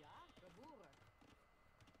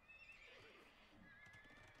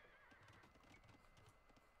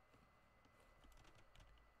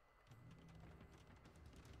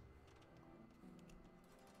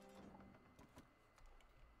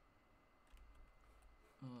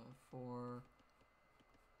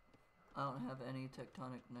 I don't have any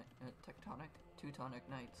Teutonic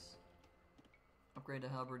Knights. Upgrade to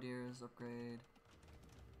Halberdiers, upgrade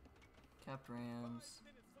Capped Rams.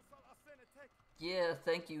 Yeah,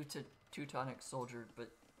 thank you to Teutonic Soldier,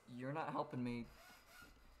 but you're not helping me.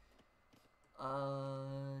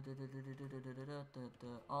 All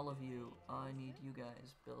of you, I need you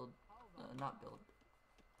guys build, not build.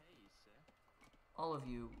 All of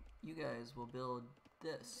you, you guys will build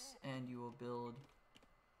this, and you will build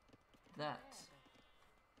that,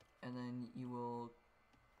 and then you will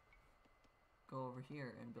go over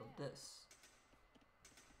here and build this,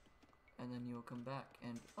 and then you'll come back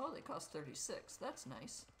and oh, they cost 36. That's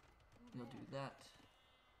nice. You'll do that,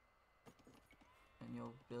 and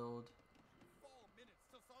you'll build 4 minutes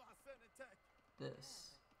to send attack.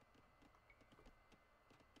 this,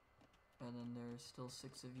 and then there's still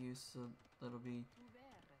 6 of you, so that'll be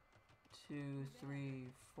 2,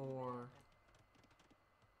 3, 4,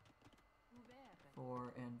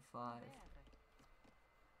 4, and 5.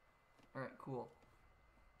 Alright, cool.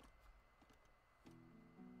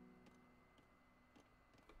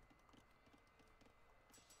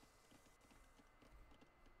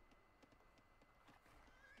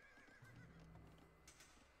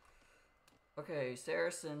 Okay,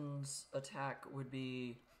 Saracen's attack would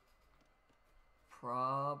be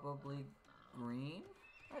probably green,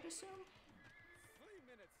 I'd assume? 3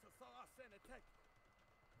 minutes to send attack.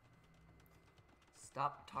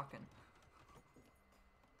 Stop talking.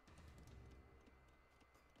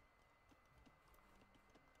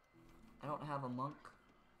 I don't have a monk.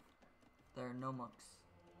 There are no monks.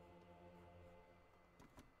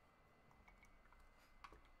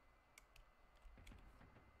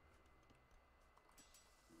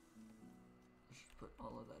 Let's just put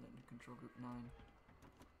all of that into Control Group 9.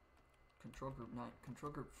 Control Group 9.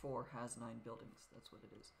 Control Group 4 has 9 buildings. That's what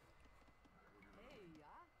it is.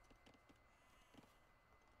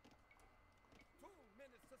 2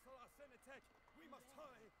 minutes to send attack. We must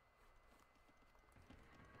hurry.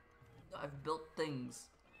 I've built things.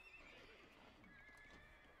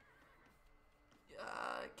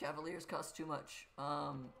 Cavaliers cost too much.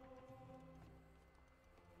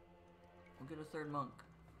 We'll get a third monk.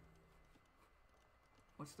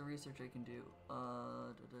 What's the research I can do?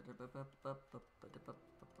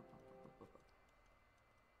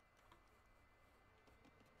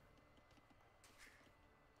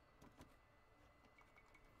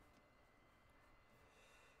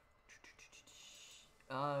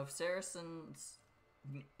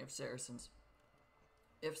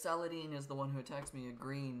 If Saladin is the one who attacks me a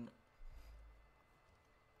green,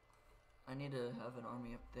 I need to have an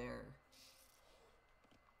army up there.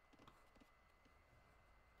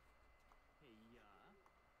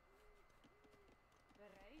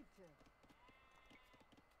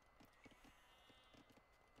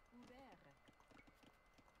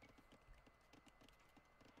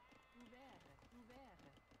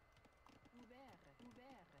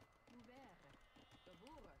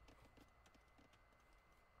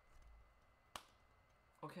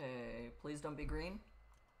 Okay, please don't be green.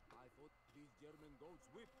 I thought these German goats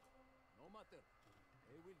whipped. No matter.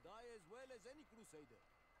 They will die as well as any Crusader.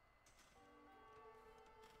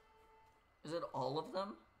 Is it all of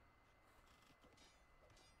them?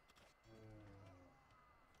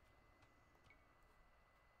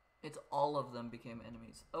 It's all of them became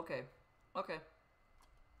enemies. Okay. Okay.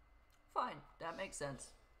 Fine. That makes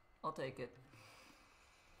sense. I'll take it.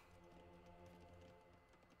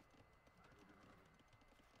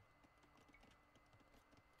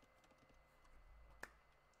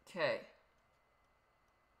 Okay.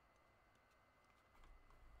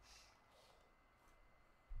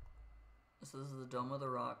 This is the Dome of the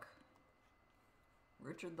Rock.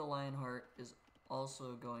 Richard the Lionheart is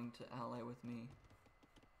also going to ally with me.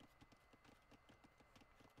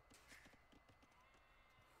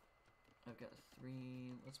 I've got 3,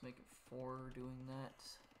 let's make it 4 doing that.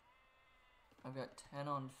 I've got 10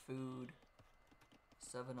 on food,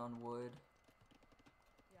 7 on wood.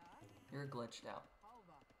 You're glitched out.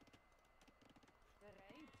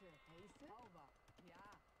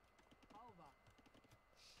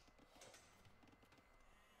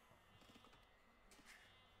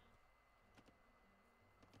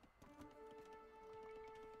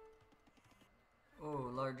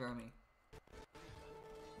 Oh, large army.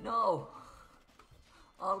 No!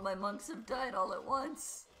 All my monks have died all at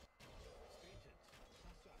once!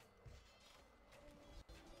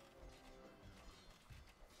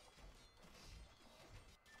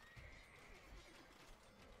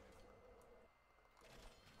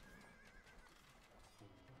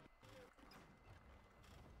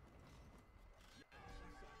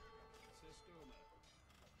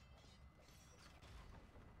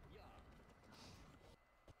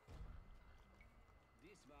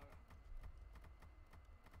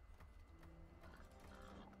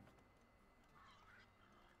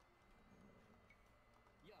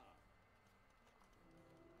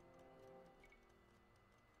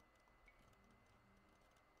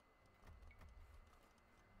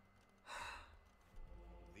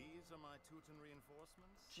 These are my Teuton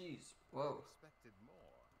reinforcements? Jeez, whoa. I expected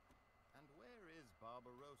more. And where is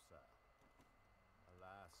Barbarossa?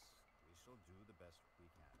 Alas, we shall do the best we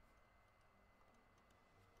can.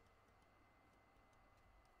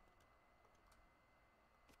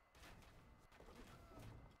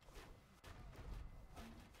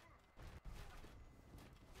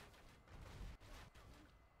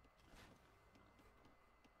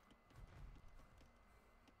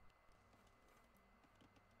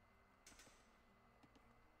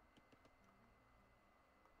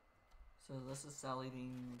 So this is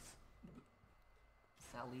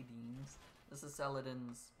This is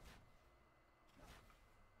Saladin's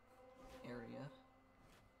area.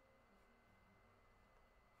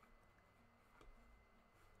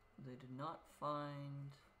 They did not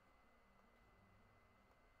find...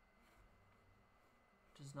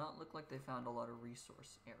 Does not look like they found a lot of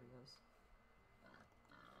resource areas.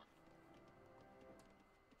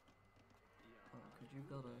 Oh, could you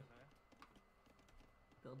build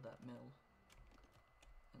that mill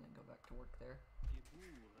and then go back to work there?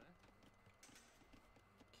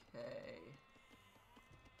 Okay.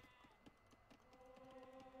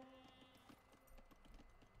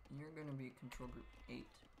 You're gonna be control group 8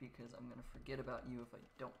 because I'm gonna forget about you if I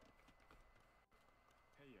don't.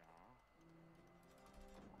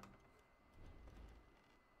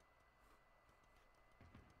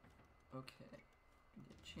 Okay.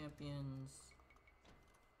 Get champions.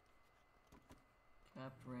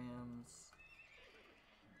 Capped rams.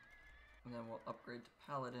 And then we'll upgrade to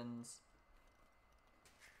paladins.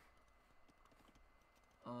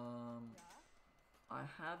 I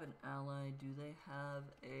have an ally. Do they have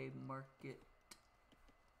a market?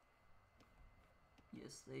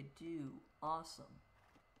 Yes, they do. Awesome.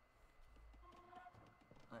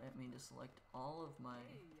 I didn't mean to select all of my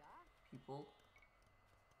people.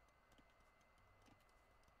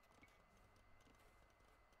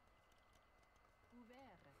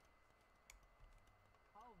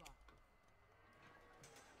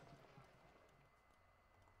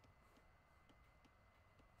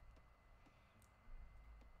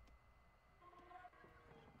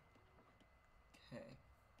 Okay.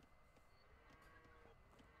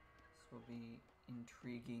 This will be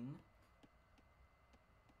intriguing.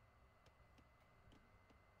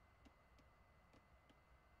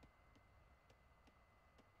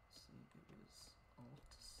 See, it was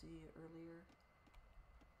Alt-C earlier.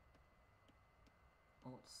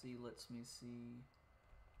 Alt-C lets me see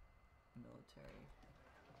military.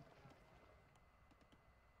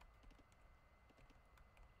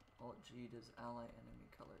 Alt-G does ally enemy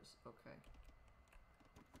colors. Okay.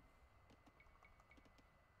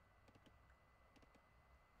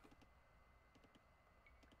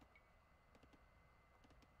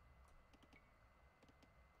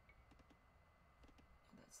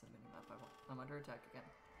 That's the minimap I want. I'm under attack again.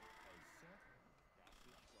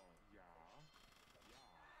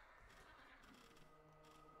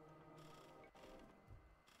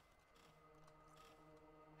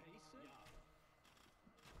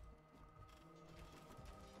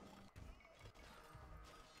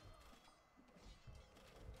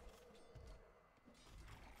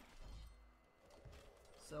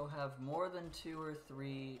 So have more than 2 or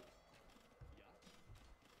 3.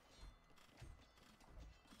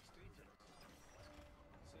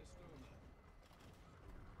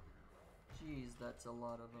 Jeez, that's a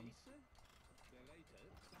lot of them.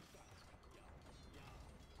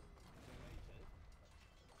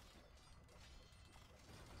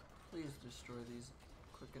 Please destroy these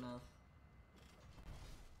quick enough.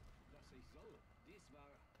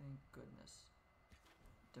 Thank goodness.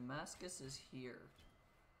 Damascus is here.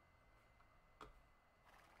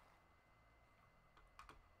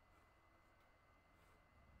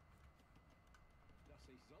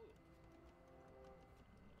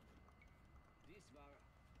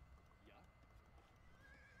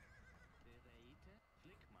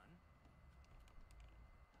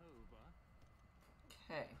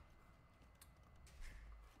 Okay.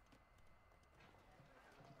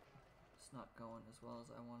 It's not going as well as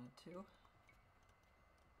I wanted to.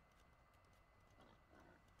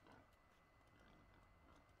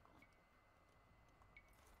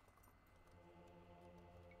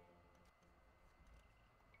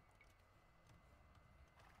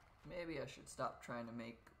 Maybe I should stop trying to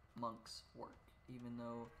make monks work, even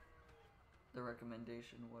though the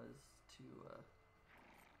recommendation was to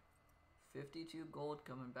 52 gold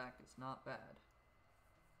coming back is not bad.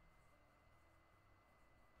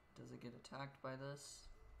 Does it get attacked by this?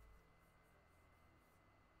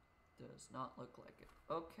 Does not look like it.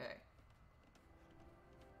 Okay.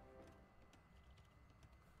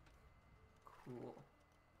 Cool.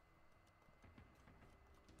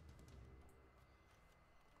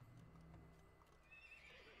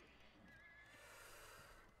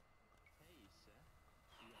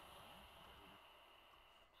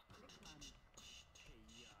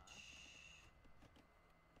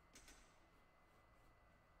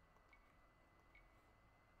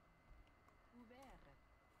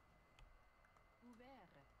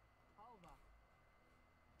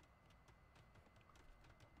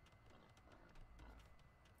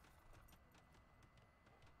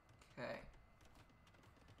 Okay.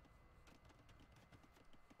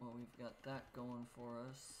 Well, we've got that going for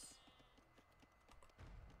us.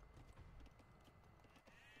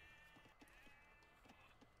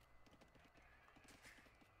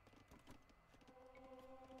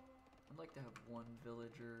 I'd like to have one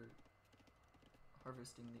villager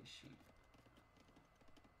harvesting these sheep.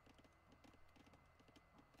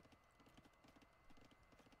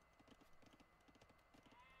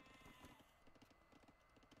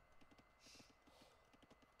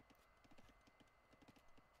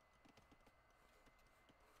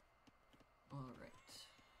 Alright.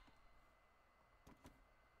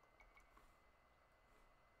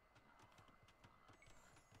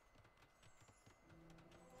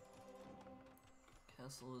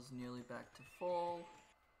 Castle is nearly back to full.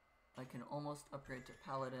 I can almost upgrade to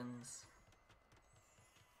paladins.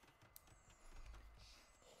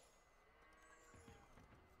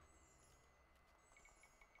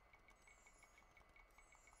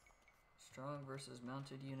 Strong versus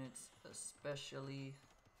mounted units, especially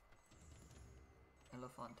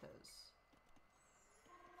Elefantes.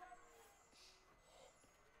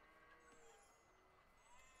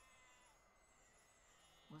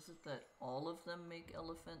 Was it that all of them make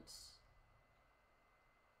elephants?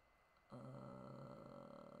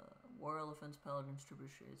 War elephants, paladins,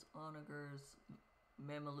 trebuchets, onagers,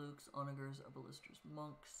 mamelukes, onagers, abalisters,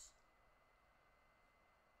 monks.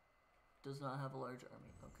 Does not have a large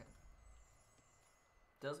army. Okay.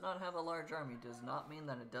 Does not have a large army does not mean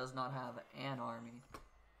that it does not have an army.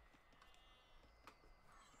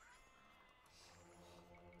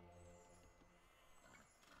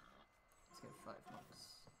 Let's get 5 monks.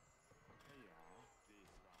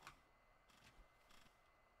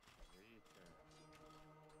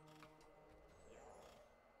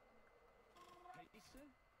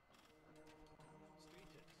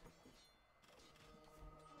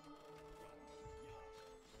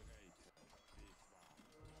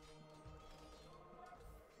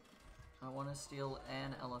 I want to steal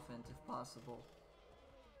an elephant if possible.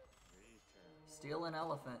 Steal an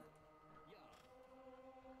elephant.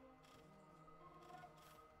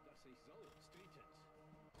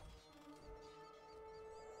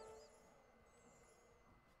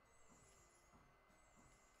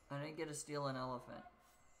 I didn't get to steal an elephant.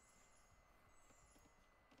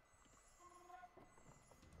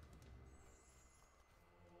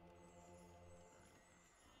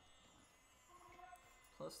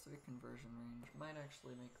 +3 conversion range might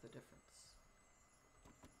actually make the difference.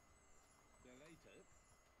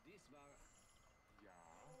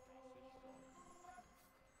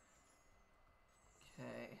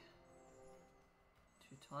 Okay.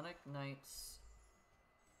 Teutonic Knights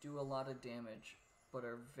do a lot of damage, but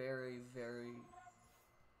are very, very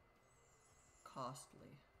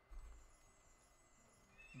costly.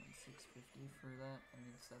 I need 650 for that. I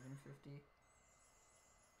need 750.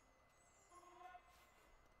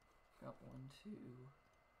 Got 1, 2,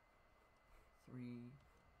 3,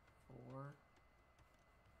 4.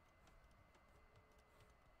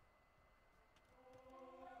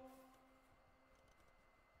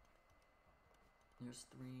 There's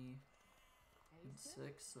 3 and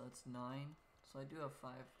 6, so that's 9. So I do have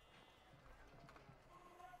 5.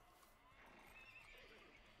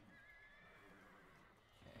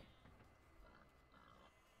 Okay.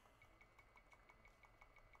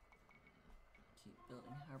 Keep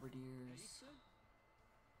building halberdiers.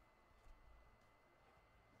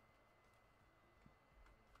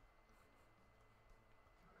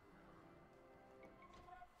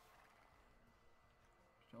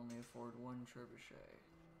 Can only afford 1 trebuchet.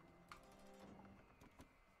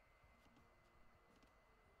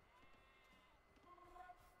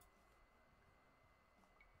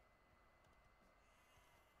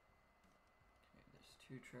 Okay, there's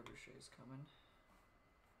 2 trebuchets coming.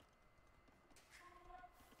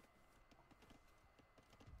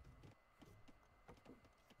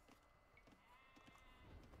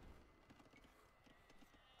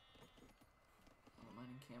 The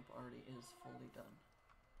mining camp already is fully done.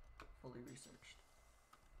 Fully researched.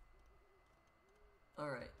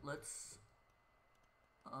 Alright, let's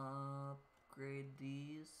upgrade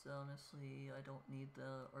these. Honestly, I don't need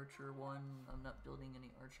the archer one. I'm not building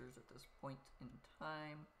any archers at this point in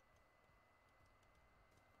time.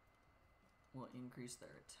 We'll increase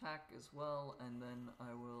their attack as well, and then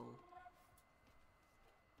I will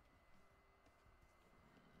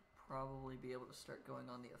probably be able to start going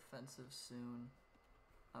on the offensive soon.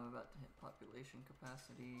 I'm about to hit population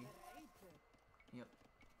capacity. Yep.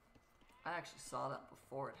 I actually saw that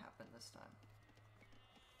before it happened this time.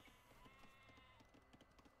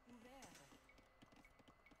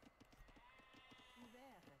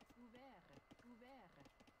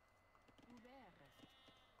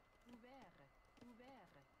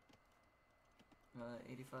 Uh,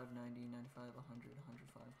 85, 90, 95, 100,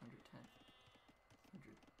 105, 110,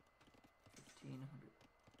 115,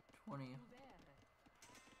 120,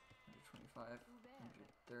 125,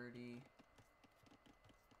 130,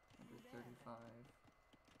 135,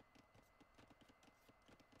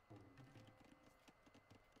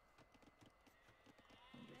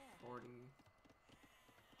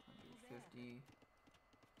 150.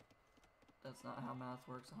 That's not how math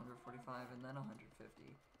works. 145 and then 150.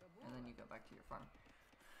 And then you go back to your farm.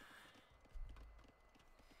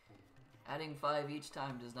 Adding 5 each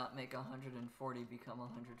time does not make 140 become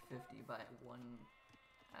 150 by 1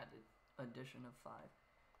 added addition of 5.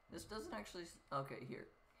 This doesn't actually... Okay, here.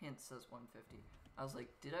 Hint says 150. I was like,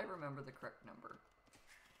 did I remember the correct number?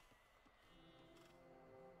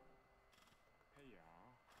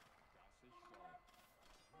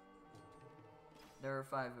 There are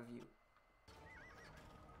 5 of you.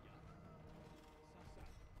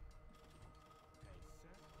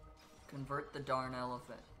 Convert the darn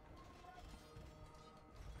elephant.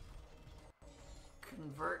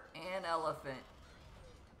 Convert an elephant.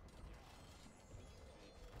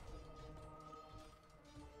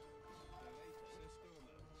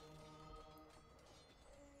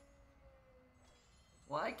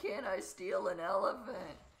 Why can't I steal an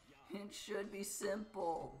elephant? It should be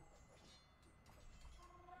simple.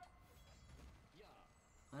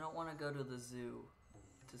 I don't want to go to the zoo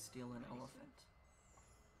to steal an elephant.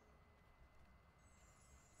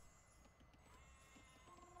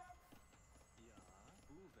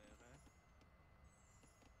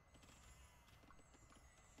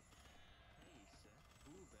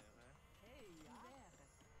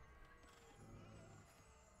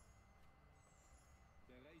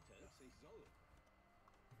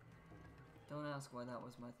 Don't ask why that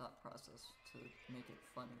was my thought process to make it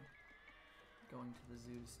funny. Going to the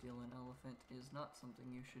zoo to steal an elephant is not something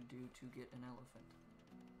you should do to get an elephant.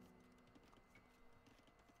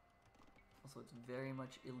 Also, it's very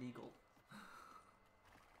much illegal.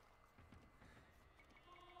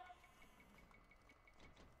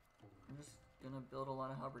 I'm just gonna build a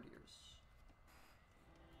lot of halberdiers.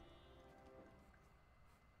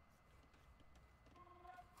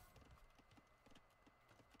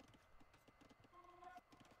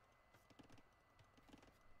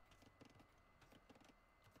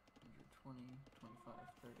 $20, $25,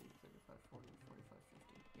 $30, $35, $40, $45,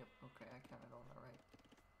 $50. Yep, okay, I counted all that right.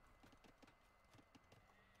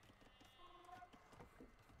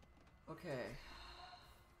 Okay.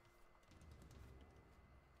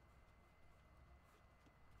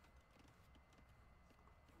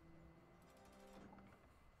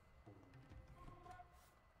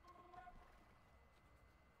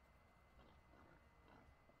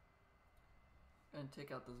 And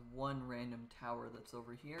take out this one random tower that's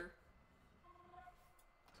over here.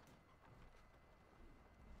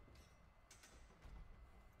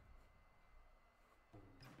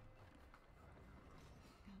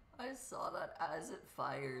 I saw that as it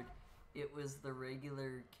fired, it was the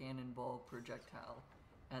regular cannonball projectile,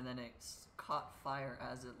 and then it caught fire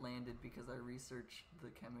as it landed because I researched the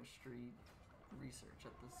chemistry research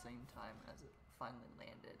at the same time as it finally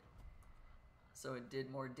landed. So it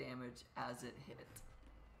did more damage as it hit.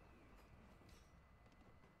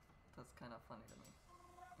 That's kind of funny to me.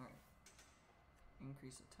 Alright.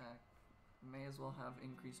 Increase attack. May as well have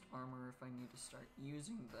increased armor if I need to start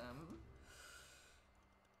using them.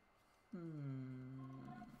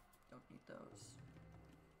 Don't need those.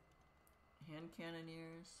 Hand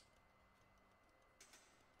cannoneers.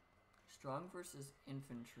 Strong versus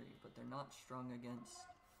infantry, but they're not strong against.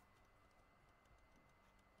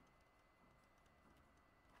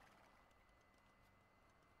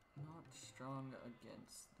 Not strong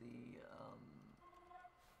against the,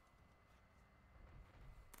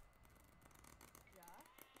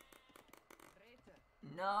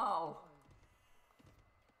 No!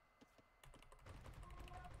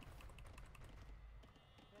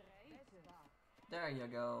 There you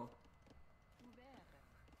go.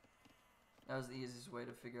 That was the easiest way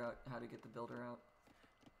to figure out how to get the builder out.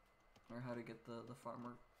 Or how to get the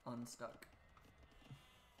farmer unstuck.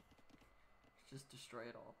 Just destroy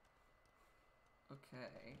it all.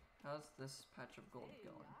 Okay, how's this patch of gold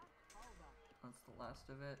going? That's the last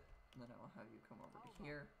of it. Then I will have you come over to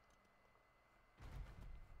here.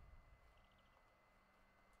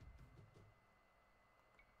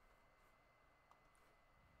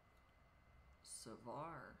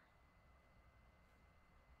 Savar.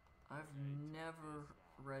 I've never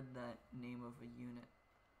read that name of a unit.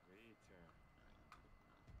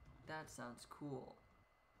 That sounds cool.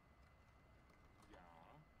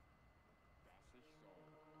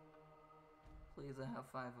 Please, I have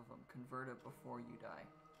 5 of them. Convert it before you die.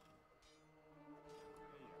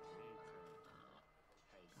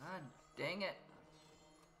 God dang it.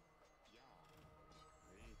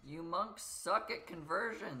 You monks suck at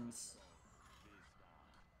conversions.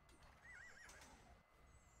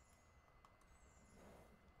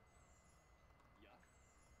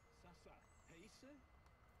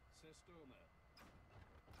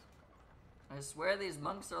 I swear these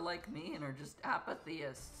monks are like me and are just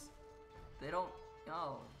apatheists. They don't...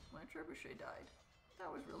 Oh, my trebuchet died.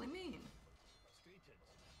 That was really mean.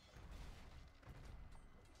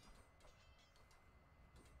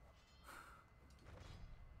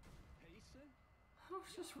 That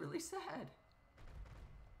was just really sad.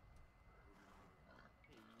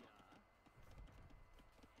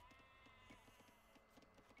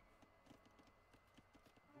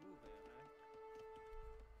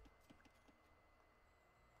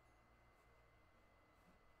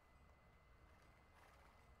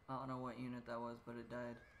 I don't know what unit that was, but it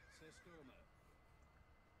died.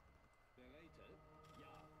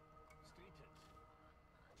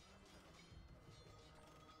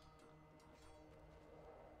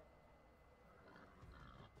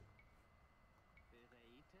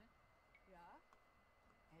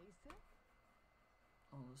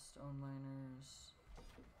 All the stone miners.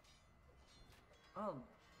 Oh,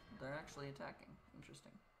 they're actually attacking.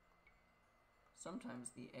 Interesting. Sometimes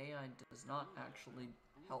the AI does not actually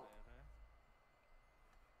help.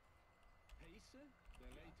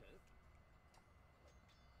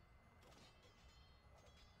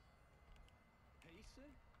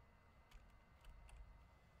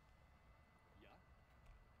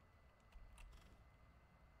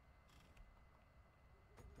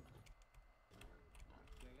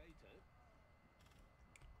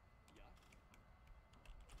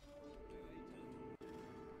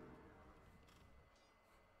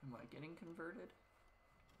 Am I getting converted?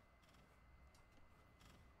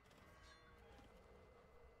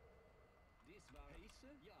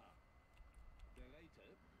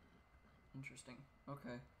 Interesting.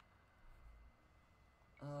 Okay.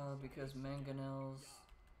 Because mangonels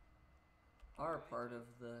are part of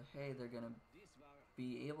the, hey, they're gonna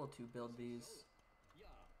be able to build these.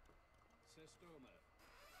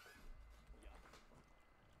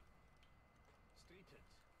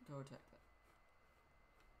 Go attack that.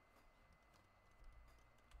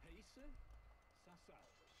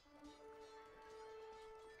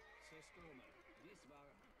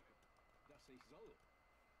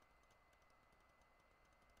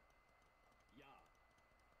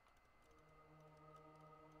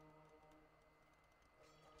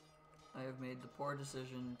 I have made the poor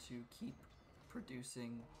decision to keep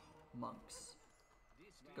producing monks.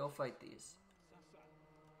 Go fight these.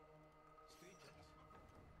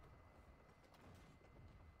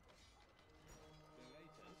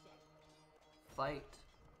 Fight.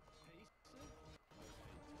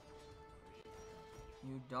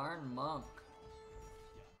 You darn monk.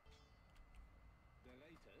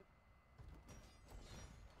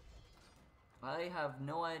 I have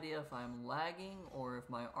no idea if I'm lagging or if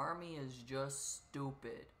my army is just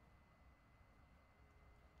stupid.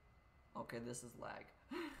 Okay, this is lag.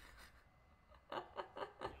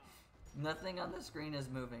 Nothing on the screen is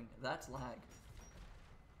moving. That's lag.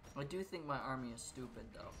 I do think my army is stupid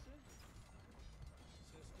though.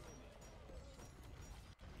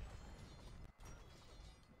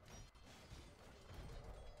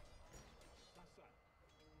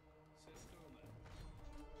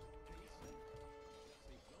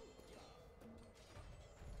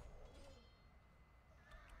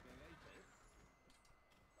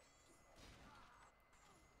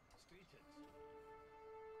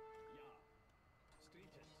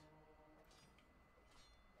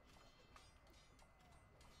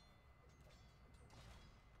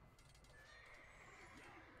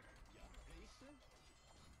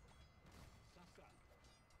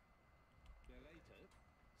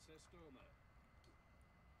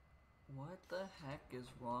 What the heck is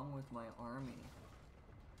wrong with my army?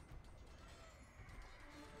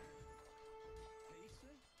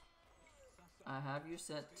 I have you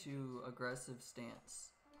set to aggressive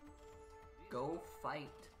stance. Go fight.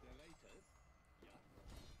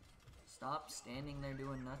 Stop standing there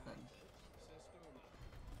doing nothing.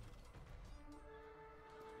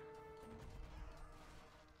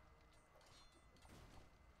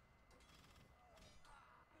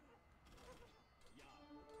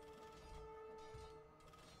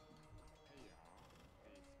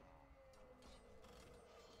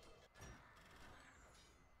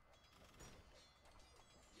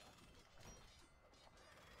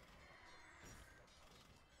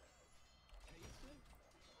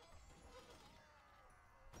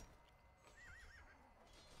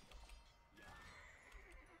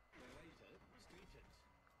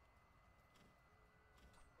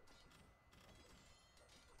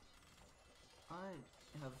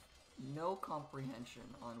 I have no comprehension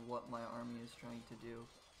on what my army is trying to do.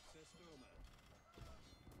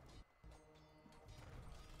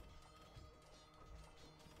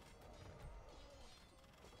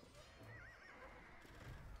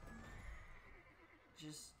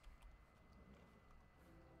 Just...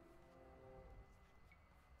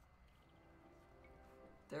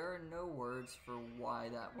 there are no words for why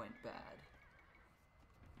that went bad.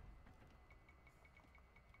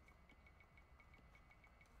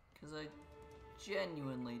 Because I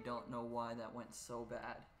genuinely don't know why that went so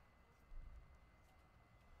bad.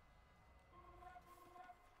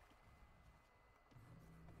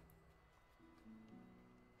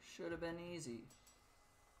 Should have been easy.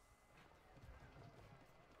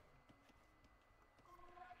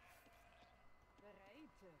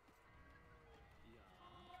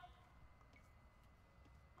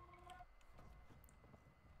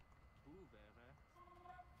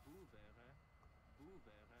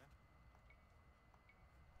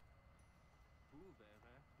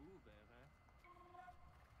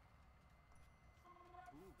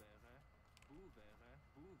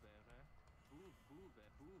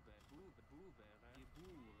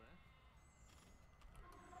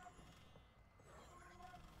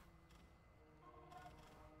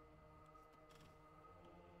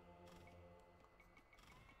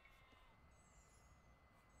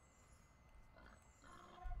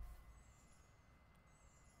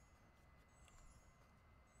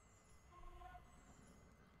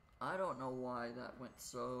 I don't know why that went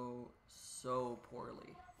so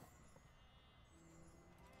poorly.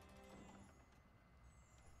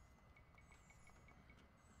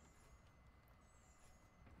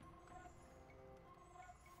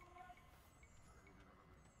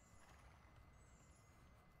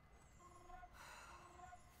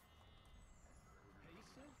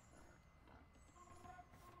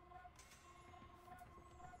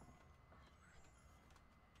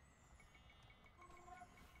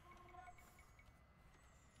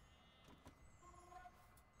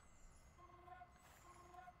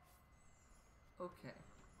 Okay.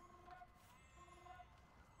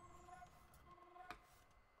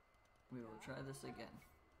 We will try this again.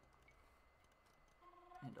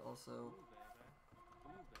 And also,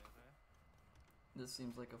 this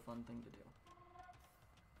seems like a fun thing to do.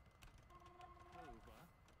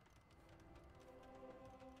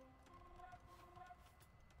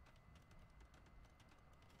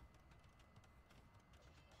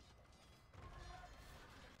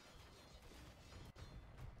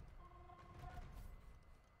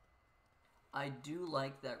 I do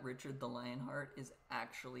like that Richard the Lionheart is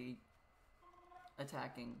actually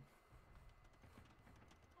attacking,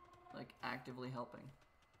 like actively helping.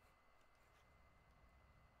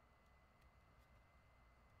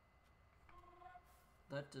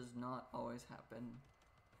 That does not always happen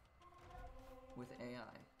with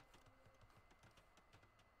AI.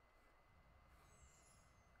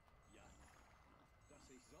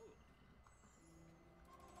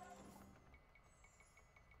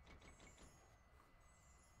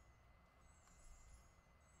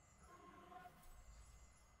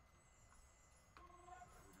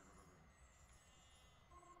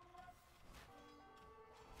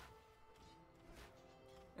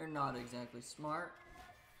 They're not exactly smart,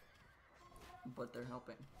 but they're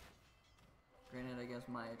helping. Granted, I guess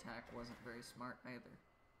my attack wasn't very smart either,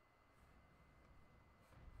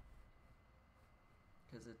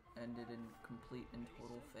 because it ended in complete and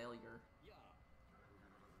total failure.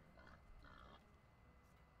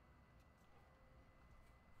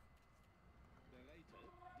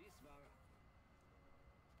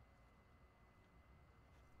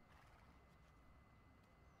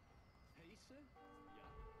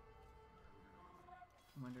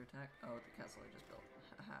 I'm under attack? Oh, the castle I just built.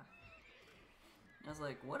 Haha. I was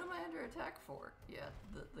like, what am I under attack for? Yeah,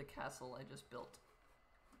 the castle I just built.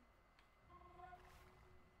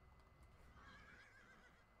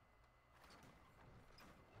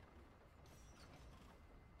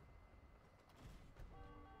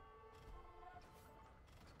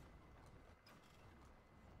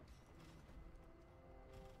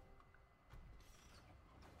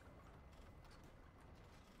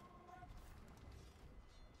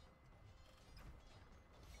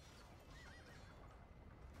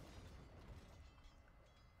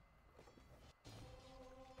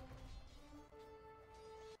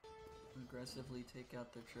 Aggressively take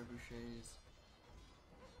out their trebuchets.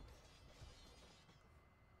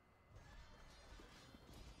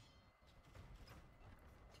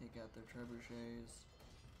 Take out their trebuchets.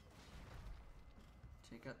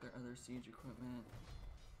 Take out their other siege equipment.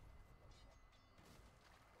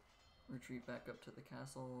 Retreat back up to the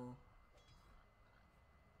castle.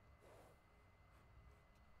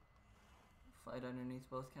 Fight underneath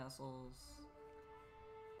both castles.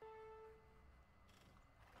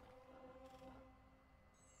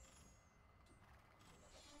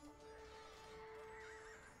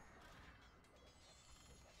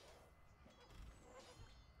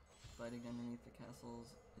 Fighting underneath the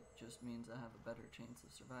castles, it just means I have a better chance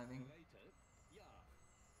of surviving. Okay.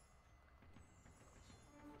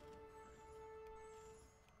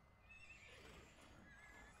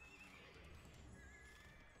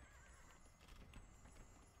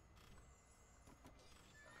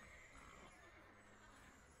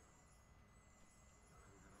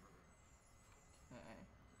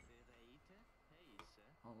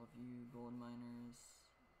 All of you gold miners.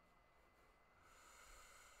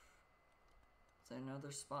 Is there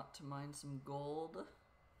another spot to mine some gold?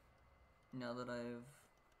 Now that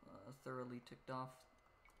I've thoroughly ticked off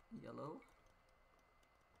yellow.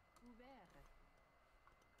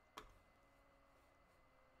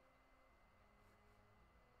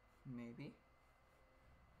 Maybe.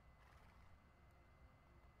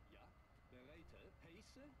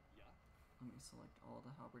 Let me select all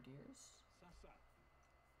the halberdiers. Sasa.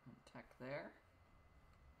 And attack there.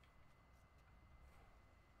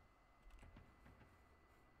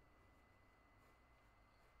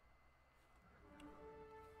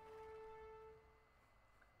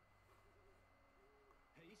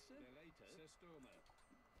 Pace. Later. Sestoma.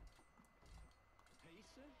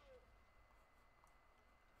 Pace.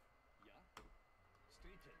 Yeah.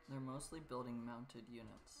 Stated. They're mostly building mounted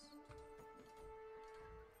units.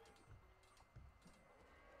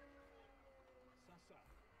 Sasa.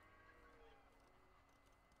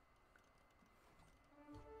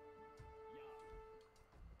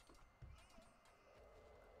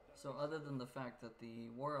 So other than the fact that the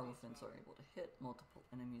war elephants are able to hit multiple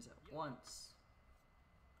enemies at once,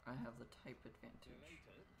 I have the type advantage.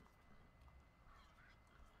 Later.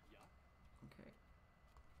 Yeah. Okay,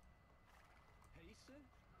 Pace.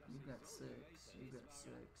 you got 6, you got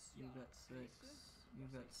 6, you got 6, you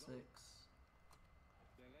got 6,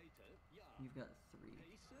 Later. Yeah. you've got 3.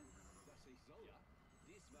 Pace. Das ist so. Ja.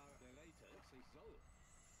 Dies war der Later. Das ist so.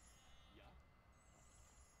 Ja.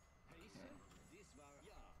 Pace. Okay. Dies war.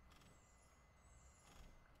 Ja.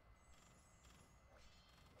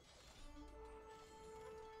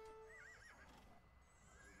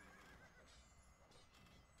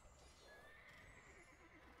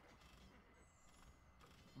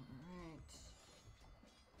 Alright.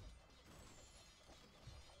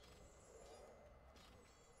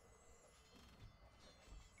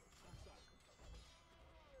 Sasa.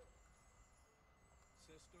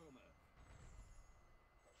 Sestoma.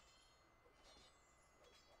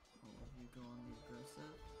 All of you go on the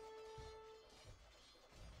aggressive.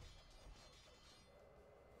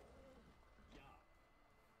 Ja.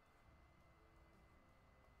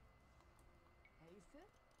 Heiße?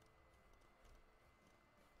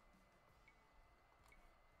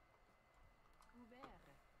 Ouvert.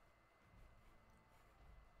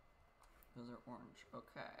 Those are orange.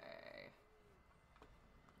 Okay.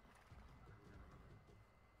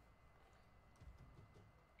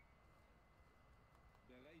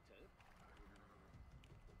 Der Later.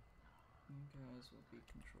 You guys will be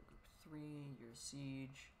control group 3. Your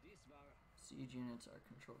siege. Dies war. Siege units are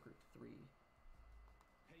control group 3.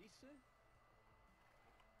 Pace.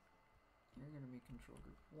 You're going to be control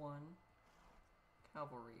group 1.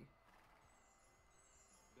 Cavalry.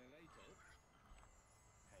 Der Later.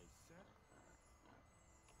 Pace.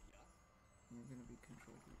 Ja. You're going to be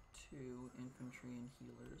control group 2. Infantry and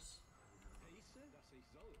healers. Pace. Das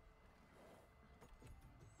ist so.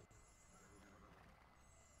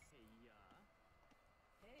 Hey, ja.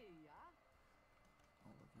 Hey, ja.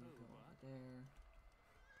 All of you go over there.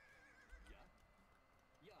 Ja.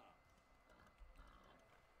 Ja.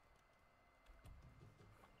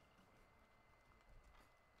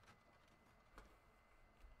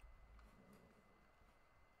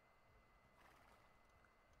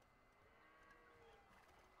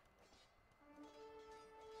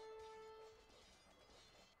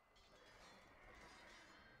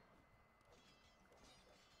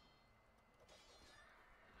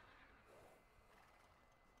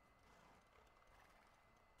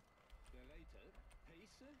 Der Later.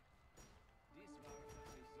 Pace. Dies war.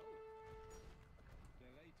 Das ist so.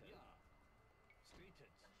 Der Later. Ja.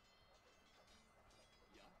 Stated.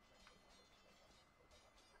 Ja.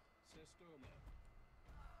 Sestoma.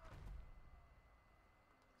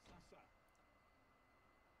 Sasa.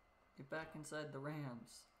 Get back inside the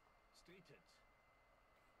rams. Stated.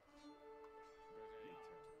 Bereit.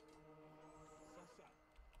 Sasa.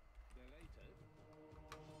 Der Later.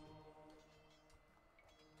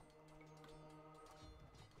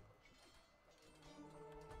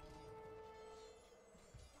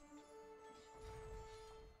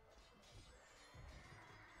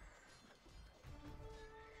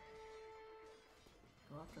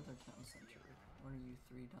 Go after their town center. What are you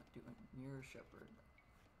 3 not doing? You're a shepherd.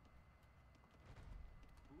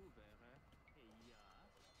 Ouvert. Hey, ja.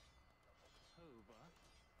 Over.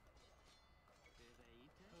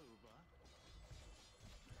 Bereit. Over.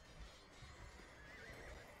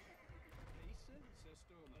 Pace.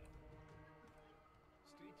 Sestoma.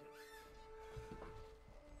 Stated.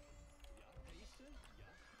 Ja. Pace.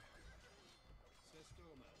 Ja.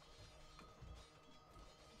 Sestoma.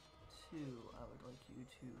 2, I would like you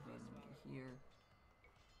to run into here.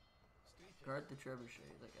 Stated. Guard the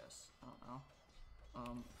trebuchets, I guess. I don't know.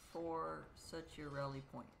 4, set your rally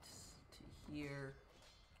points to here.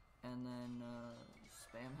 And then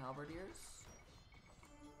spam halberdiers.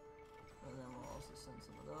 And then we'll also send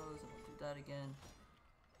some of those, and we'll do that again.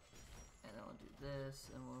 And then we'll do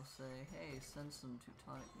this, and we'll say, hey, send some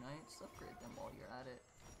Teutonic Knights, upgrade them while you're at it.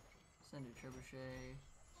 Send a trebuchet.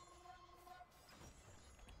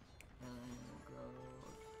 And then we'll go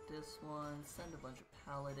this one. Send a bunch of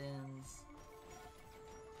paladins.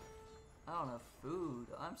 I don't have food.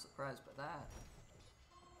 I'm surprised by that.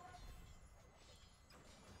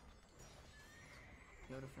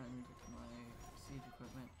 Go defend my siege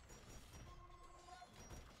equipment.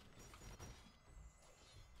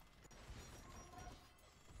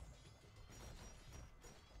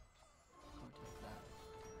 Go attack that.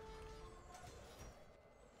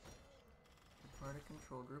 If you're part of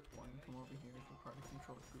control group 1, come over here. If you're part of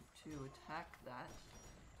control group 2, attack that.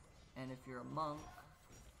 And if you're a monk,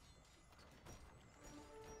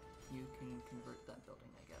 you can convert that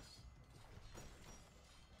building, I guess.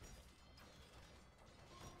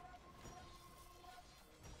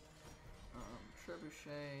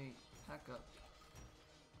 Trebuchet, pack up.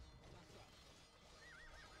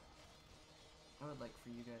 I would like for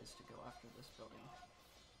you guys to go after this building.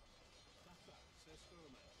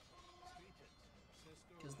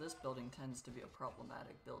 Because this building tends to be a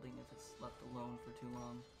problematic building if it's left alone for too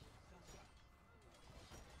long.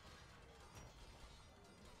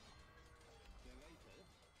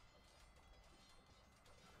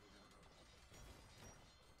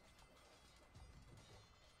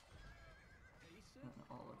 And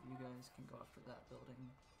all of you guys can go after that building.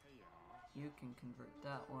 You can convert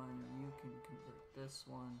that one, you can convert this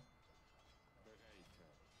one.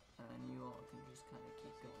 And you all can just kind of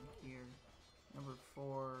keep going here. Number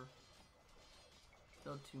 4,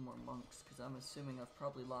 build 2 more monks, because I'm assuming I've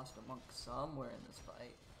probably lost a monk somewhere in this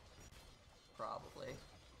fight. Probably.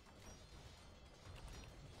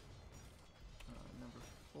 Number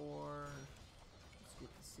 4, let's get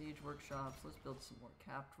the siege workshops, let's build some more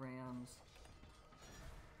capped rams.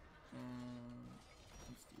 And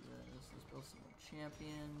let's do this. Let's build some more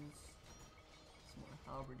champions, some more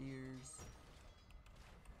halberdiers.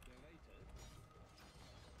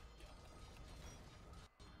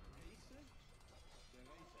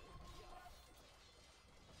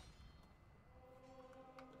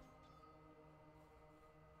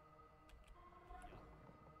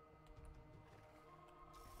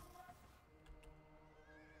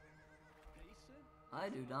 I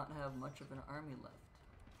do not have much of an army left.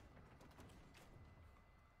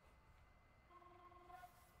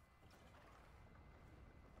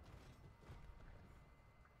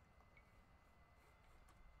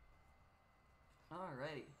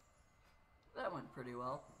 Alrighty. That went pretty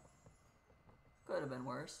well. Could have been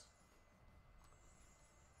worse.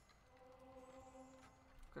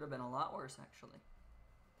 Could have been a lot worse, actually.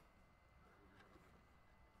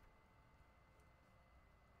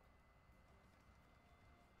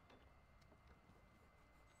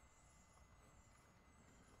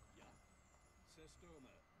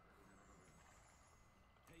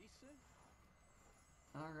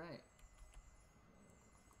 Alright.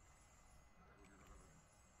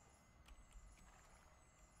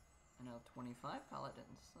 And now 25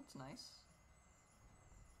 paladins. That's nice.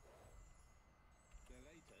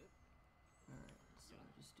 Alright, so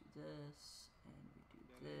we just do this, and we do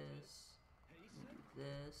this, and we do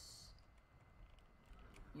this.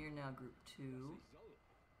 You're now group 2.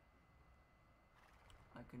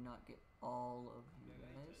 I could not get all of you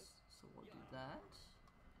guys, so we'll do that.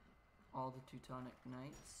 All the Teutonic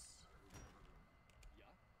Knights.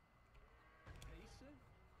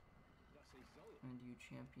 And you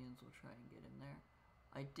champions will try and get in there.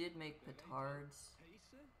 I did make petards.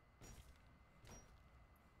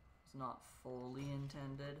 It's not fully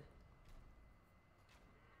intended,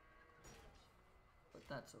 but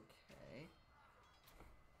that's okay.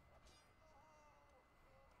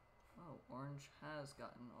 Oh, orange has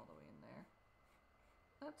gotten all the way in there.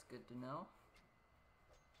 That's good to know.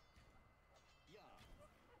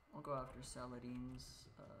 I'll go after Saladin's,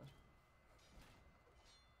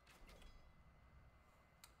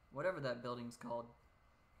 whatever that building's called.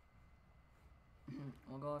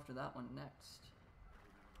 We'll go after that one next.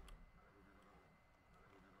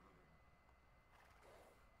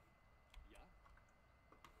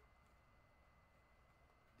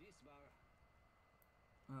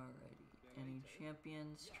 Alrighty, any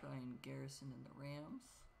champions try and garrison in the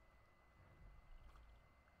Rams?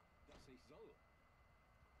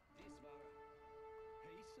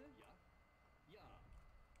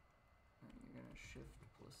 And you're gonna shift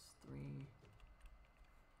 +3.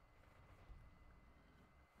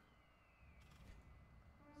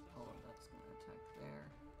 All of that's gonna attack there.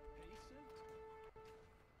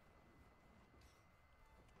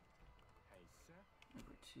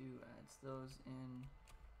 Number 2 adds those in.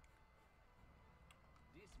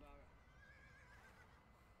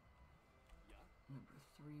 Number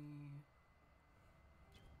 3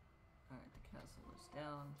 castle is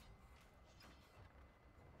down.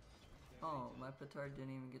 Oh, my petard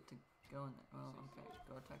didn't even get to go in there. Oh, okay.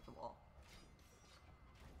 Go attack the wall.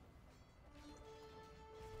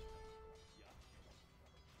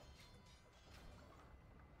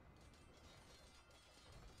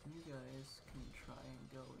 You guys can try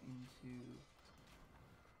and go into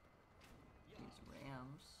these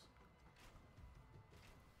rams.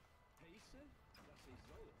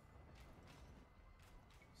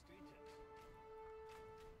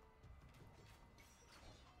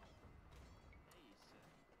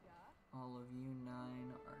 All of you 9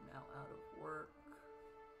 are now out of work.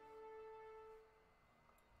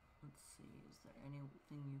 Let's see, is there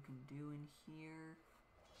anything you can do in here?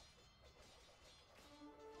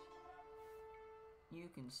 You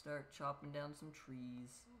can start chopping down some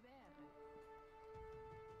trees.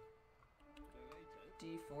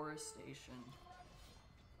 Deforestation.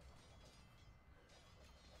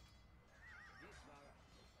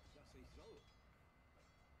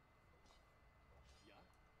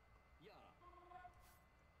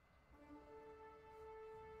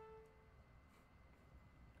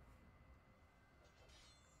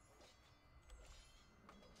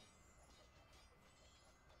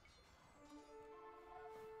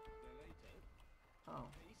 Oh.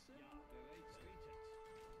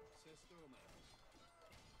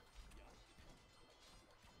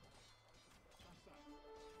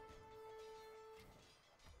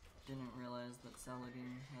 Didn't realize that Saladin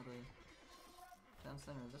had a town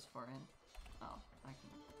center this far in. Oh, I can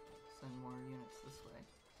send more units this way.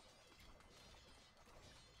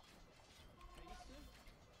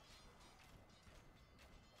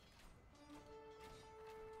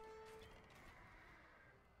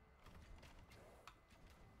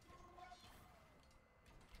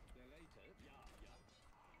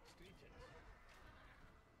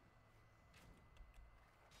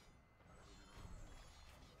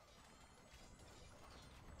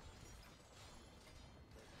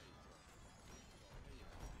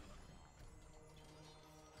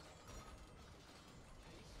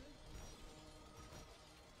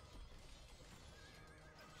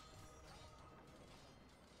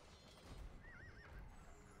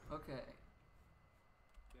 Okay.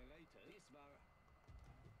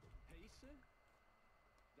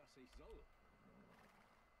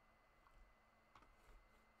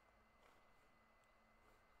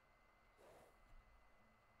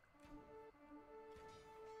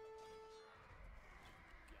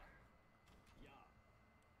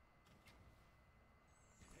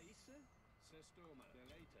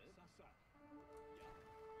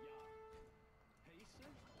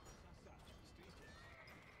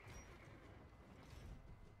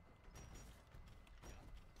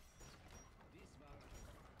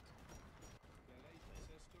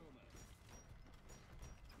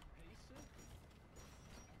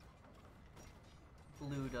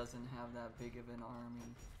 Blue doesn't have that big of an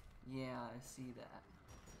army. Yeah, I see that.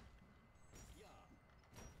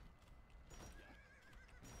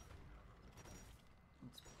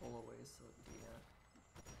 Let's pull away so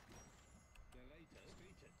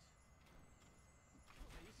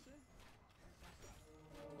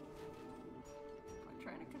Am I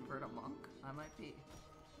trying to convert a monk? I might be.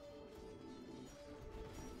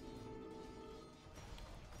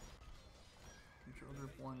 Control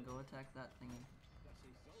group 1, go attack that thingy.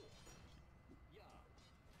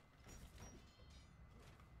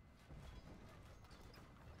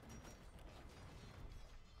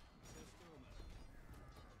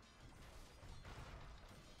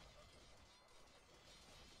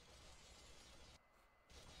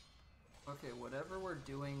 Okay, whatever we're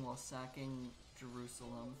doing while sacking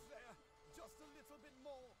Jerusalem. Just a little bit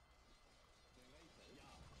more.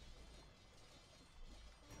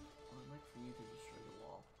 I'd like for you to destroy the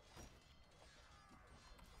wall.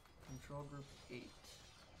 Control group 8.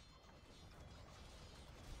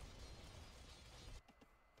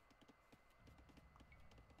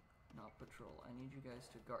 Not patrol. I need you guys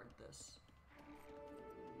to guard this.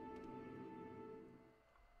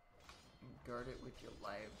 And guard it with your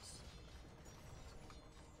lives.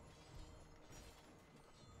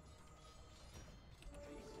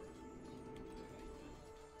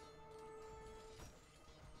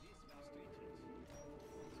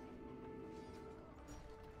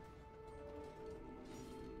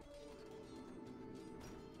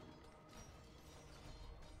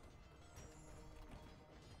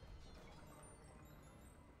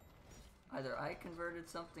 Either I converted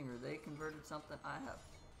something or they converted something. I have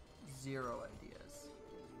zero ideas.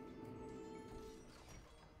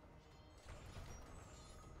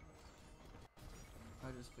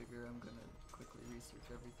 I just figure I'm gonna quickly research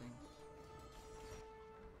everything.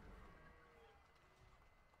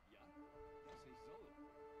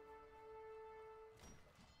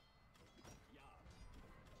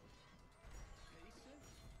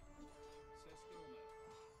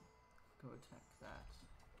 Go attack that.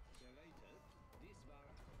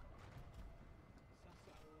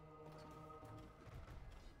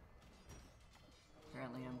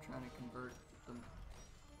 Apparently I'm trying to convert the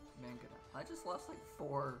manga. I just lost like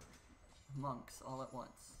 4 monks all at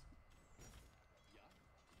once.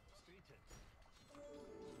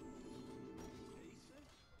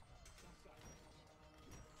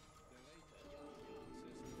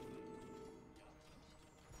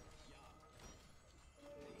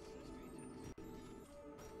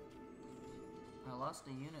 I lost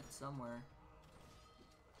a unit somewhere.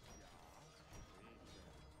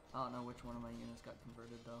 I don't know which one of my units got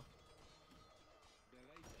converted though.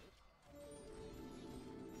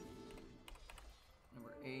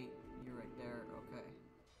 Number 8, you're right there, okay.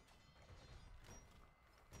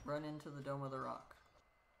 Run into the Dome of the Rock.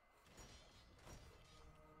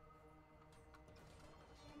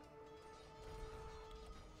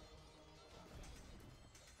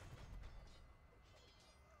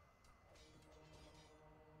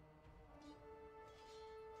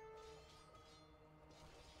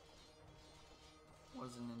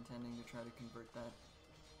 Wasn't intending to try to convert that.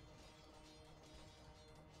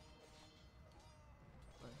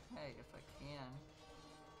 But hey, if I can.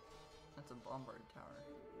 That's a bombard tower.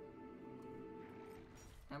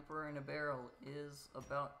 Emperor in a Barrel is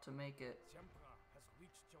about to make it. The Emperor has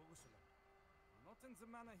reached Jerusalem. Not in the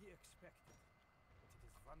manner he expected, but it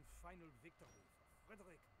is one final victory for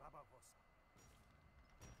Frederick Barbarossa.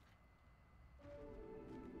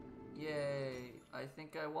 Yay! I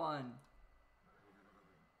think I won.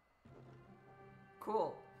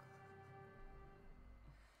 Cool.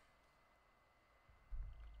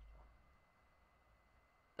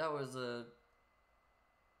 That was a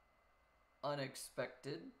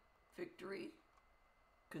unexpected victory,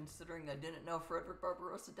 considering I didn't know Frederick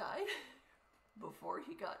Barbarossa died before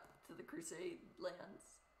he got to the Crusade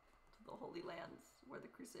lands, to the Holy Lands where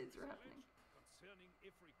the Crusades are happening. Concerning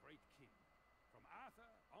every great king, from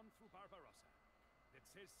Arthur on through Barbarossa, that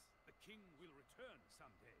says the king will return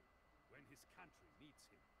someday when his country needs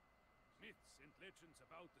him. Myths and legends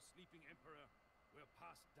about the sleeping emperor were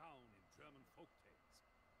passed down in German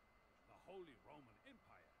folktales. The Holy Roman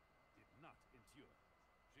Empire did not endure.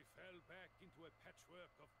 She fell back into a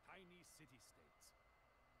patchwork of tiny city-states.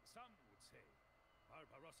 Some would say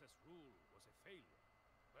Barbarossa's rule was a failure,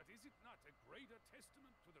 but is it not a greater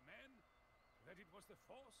testament to the man that it was the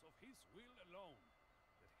force of his will alone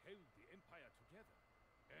that held the empire together?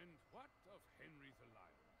 And what of Henry the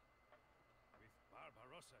Lion? With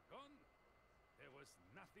Barbarossa gone, there was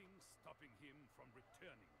nothing stopping him from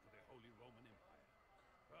returning to the Holy Roman Empire.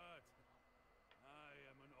 But I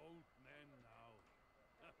am an old man now.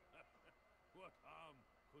 What harm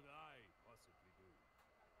could I possibly do?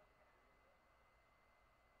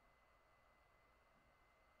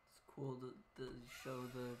 It's cool to show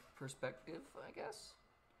the perspective, I guess.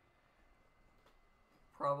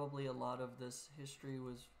 Probably a lot of this history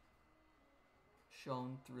was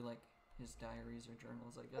shown through like his diaries or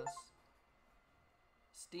journals, I guess.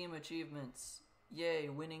 Steam achievements. Yay,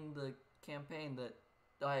 winning the campaign that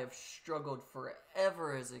I have struggled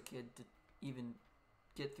forever as a kid to even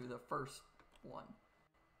get through the first one.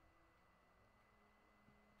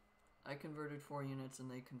 I converted 4 units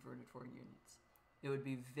and they converted 4 units. It would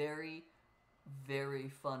be very, very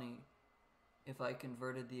funny if I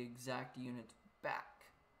converted the exact units back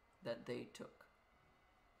that they took.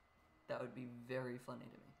 That would be very funny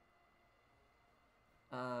to me.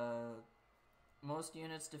 Most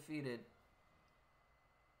units defeated.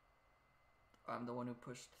 I'm the one who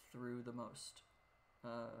pushed through the most.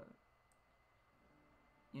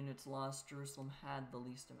 Units lost. Jerusalem had the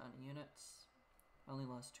least amount of units. I only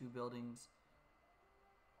lost 2 buildings.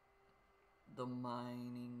 The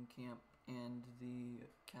mining camp and the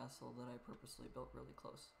castle that I purposely built really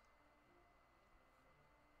close.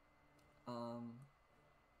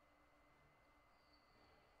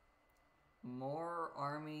 More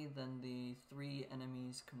army than the 3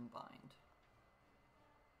 enemies combined.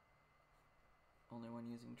 Only one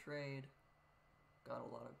using trade. Got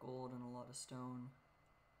a lot of gold and a lot of stone.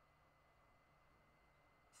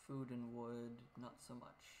 Food and wood, not so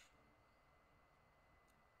much.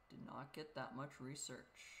 Did not get that much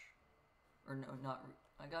research. Or no,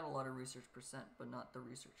 I got a lot of research percent, but not the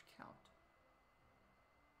research count.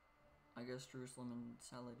 I guess Jerusalem and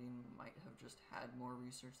Saladin might have just had more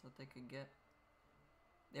research that they could get.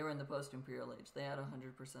 They were in the post-imperial age. They had 100%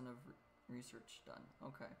 of research done.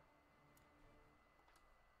 Okay.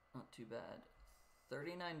 Not too bad.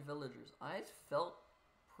 39 villagers. I felt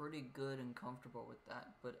pretty good and comfortable with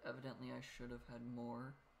that, but evidently I should have had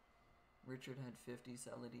more. Richard had 50,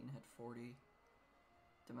 Saladin had 40.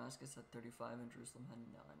 Damascus had 35 and Jerusalem had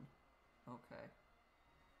none. Okay.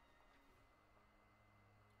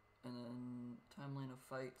 And then timeline of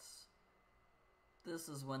fights. This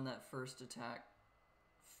is when that first attack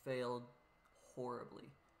failed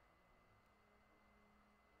horribly.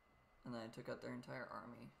 And then I took out their entire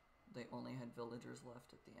army. They only had villagers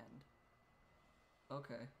left at the end.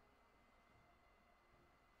 Okay.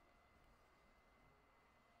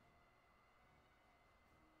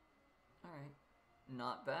 Alright.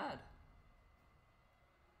 Not bad.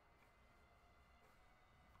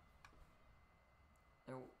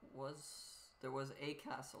 There was a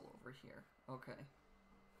castle over here. Okay.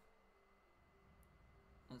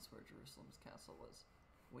 That's where Jerusalem's castle was.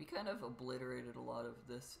 We kind of obliterated a lot of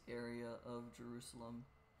this area of Jerusalem.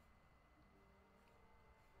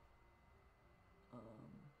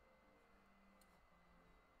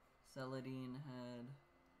 Saladin had,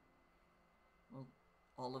 well,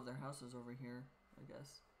 all of their houses over here, I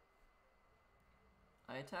guess.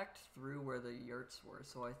 I attacked through where the yurts were,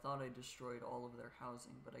 so I thought I destroyed all of their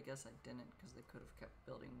housing, but I guess I didn't because they could have kept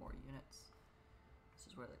building more units. This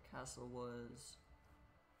is where the castle was.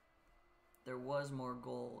 There was more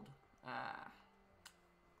gold. Ah.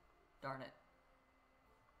 Darn it.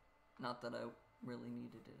 Not that I really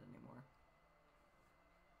needed it anymore.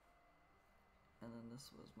 And then this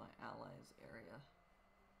was my allies area.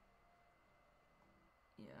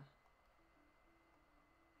 Yeah.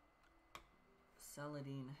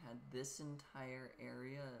 Saladin had this entire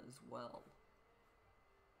area as well.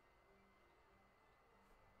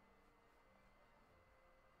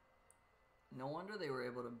 No wonder they were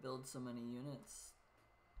able to build so many units.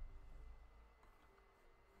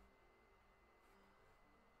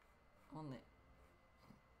 Oh,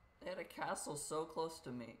 they had a castle so close to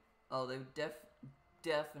me. Oh, they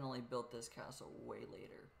definitely built this castle way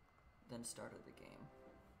later than started the game.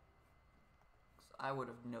 So I would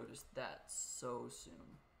have noticed that so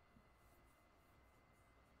soon.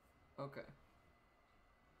 Okay.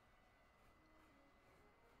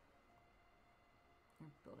 You're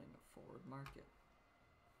building a forward market.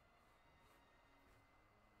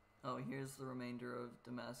 Oh, here's the remainder of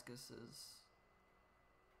Damascus's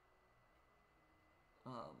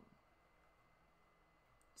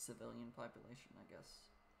civilian population, I guess.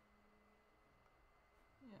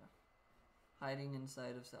 Yeah. Hiding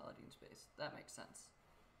inside of Saladin's base. That makes sense.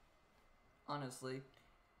 Honestly,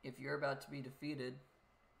 if you're about to be defeated,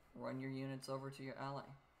 run your units over to your ally.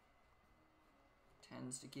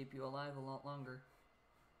 Tends to keep you alive a lot longer.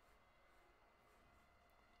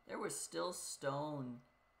 There was still stone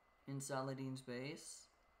in Saladin's base.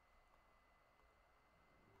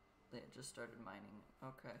 They had just started mining.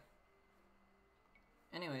 Okay.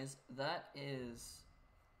 Anyways, that is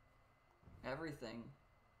everything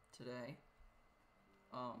today.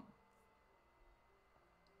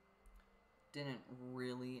 Didn't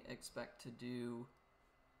really expect to do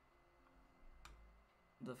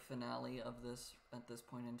the finale of this at this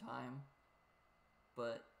point in time,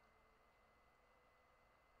 but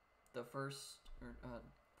the first,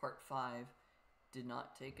 part 5 did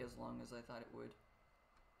not take as long as I thought it would,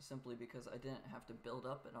 simply because I didn't have to build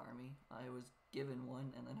up an army. I was given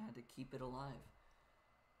one and then had to keep it alive.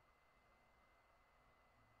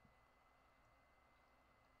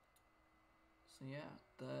 So yeah,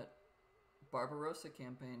 that Barbarossa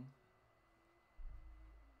campaign.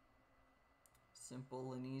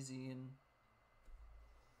 Simple and easy and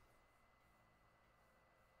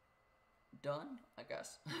done, I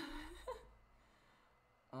guess.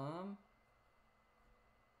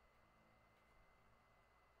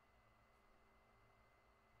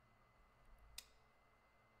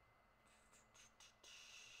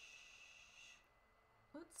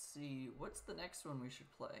 Let's see, what's the next one we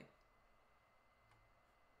should play?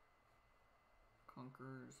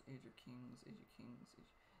 Conquerors, Age of Kings, Age of Kings.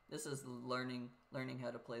 This is learning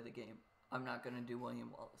how to play the game. I'm not gonna do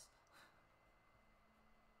William Wallace.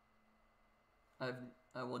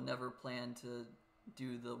 I will never plan to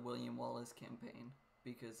do the William Wallace campaign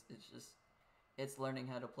because it's learning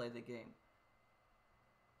how to play the game.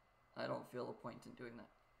 I don't feel a point in doing that.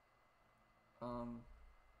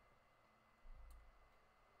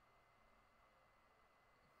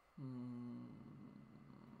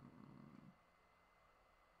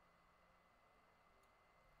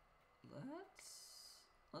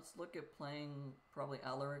 Let's look at playing probably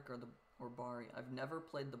Alaric or Bari. I've never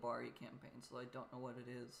played the Bari campaign, so I don't know what it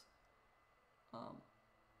is.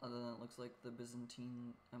 Other than it looks like the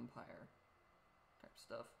Byzantine Empire type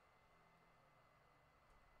stuff.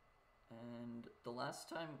 And the last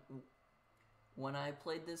time when I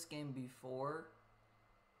played this game before,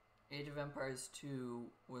 Age of Empires 2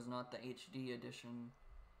 was not the HD edition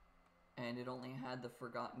and it only had the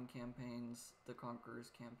Forgotten campaigns, the Conquerors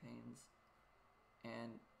campaigns,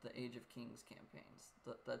 and the Age of Kings campaigns.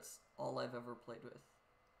 That's all I've ever played with.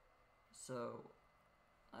 So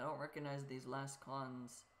I don't recognize these Last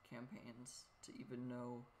Cons campaigns to even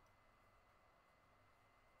know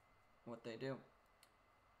what they do.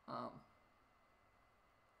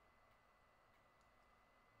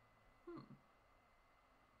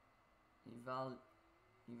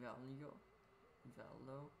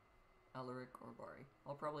 Evalo, Alaric, or Bari.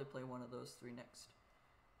 I'll probably play one of those three next.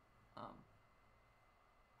 I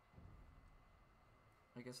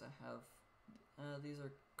guess I have. These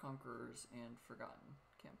are Conquerors and Forgotten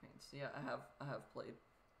campaigns. So yeah, I have played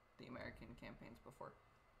the American campaigns before.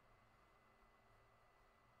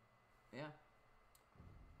 Yeah.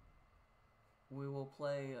 We will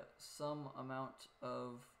play some amount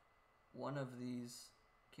of one of these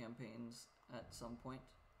campaigns at some point.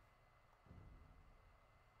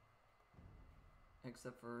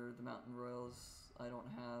 Except for the Mountain Royals, I don't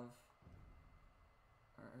have.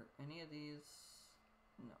 Are any of these?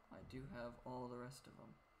 No, I do have all the rest of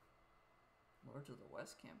them. Lords of the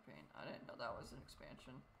West campaign. I didn't know that was an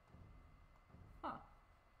expansion. Huh.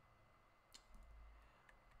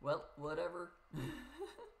 Well, whatever.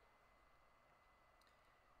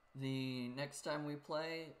 The next time we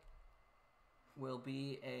play will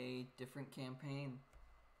be a different campaign.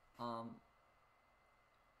 I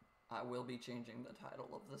will be changing the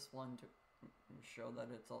title of this one to show that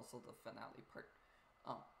it's also the finale part.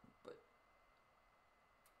 But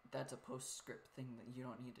that's a postscript thing that you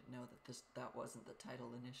don't need to know that wasn't the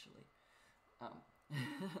title initially.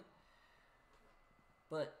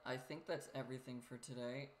 But I think that's everything for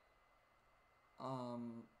today.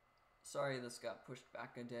 Sorry this got pushed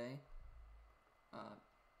back a day.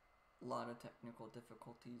 A lot of technical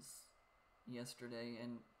difficulties yesterday,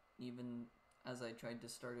 and even as I tried to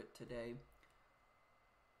start it today.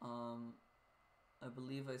 I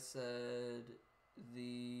believe I said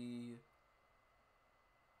the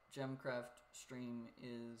Gemcraft stream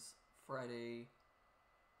is Friday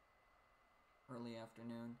early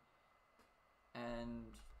afternoon,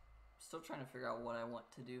 and still trying to figure out what I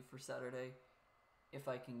want to do for Saturday. If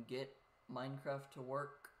I can get Minecraft to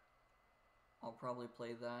work, I'll probably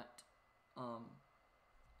play that.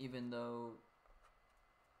 Even though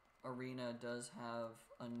Arena does have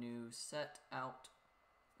a new set out,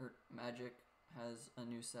 or Magic has a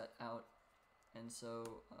new set out, and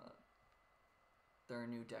so there are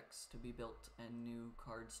new decks to be built and new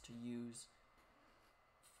cards to use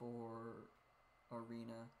for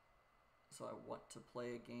Arena. So I want to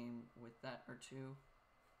play a game with that or two.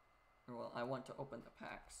 Or well, I want to open the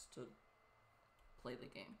packs to play the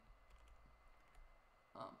game.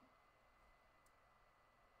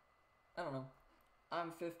 I don't know.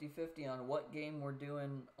 I'm 50-50 on what game we're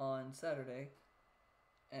doing on Saturday,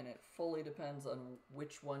 and it fully depends on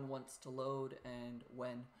which one wants to load and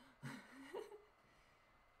when.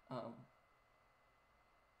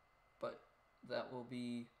 But that will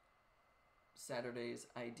be Saturday's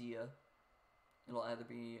idea. It'll either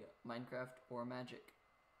be Minecraft or Magic.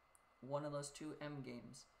 One of those two M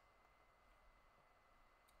games.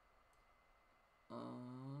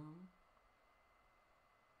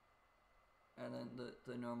 And then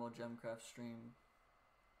the normal Gemcraft stream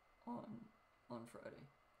on Friday.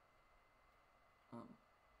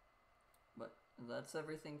 But that's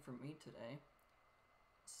everything from me today.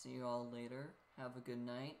 See you all later. Have a good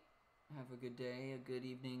night. Have a good day, a good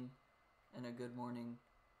evening, and a good morning,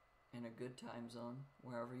 and a good time zone,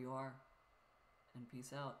 wherever you are. And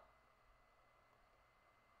peace out.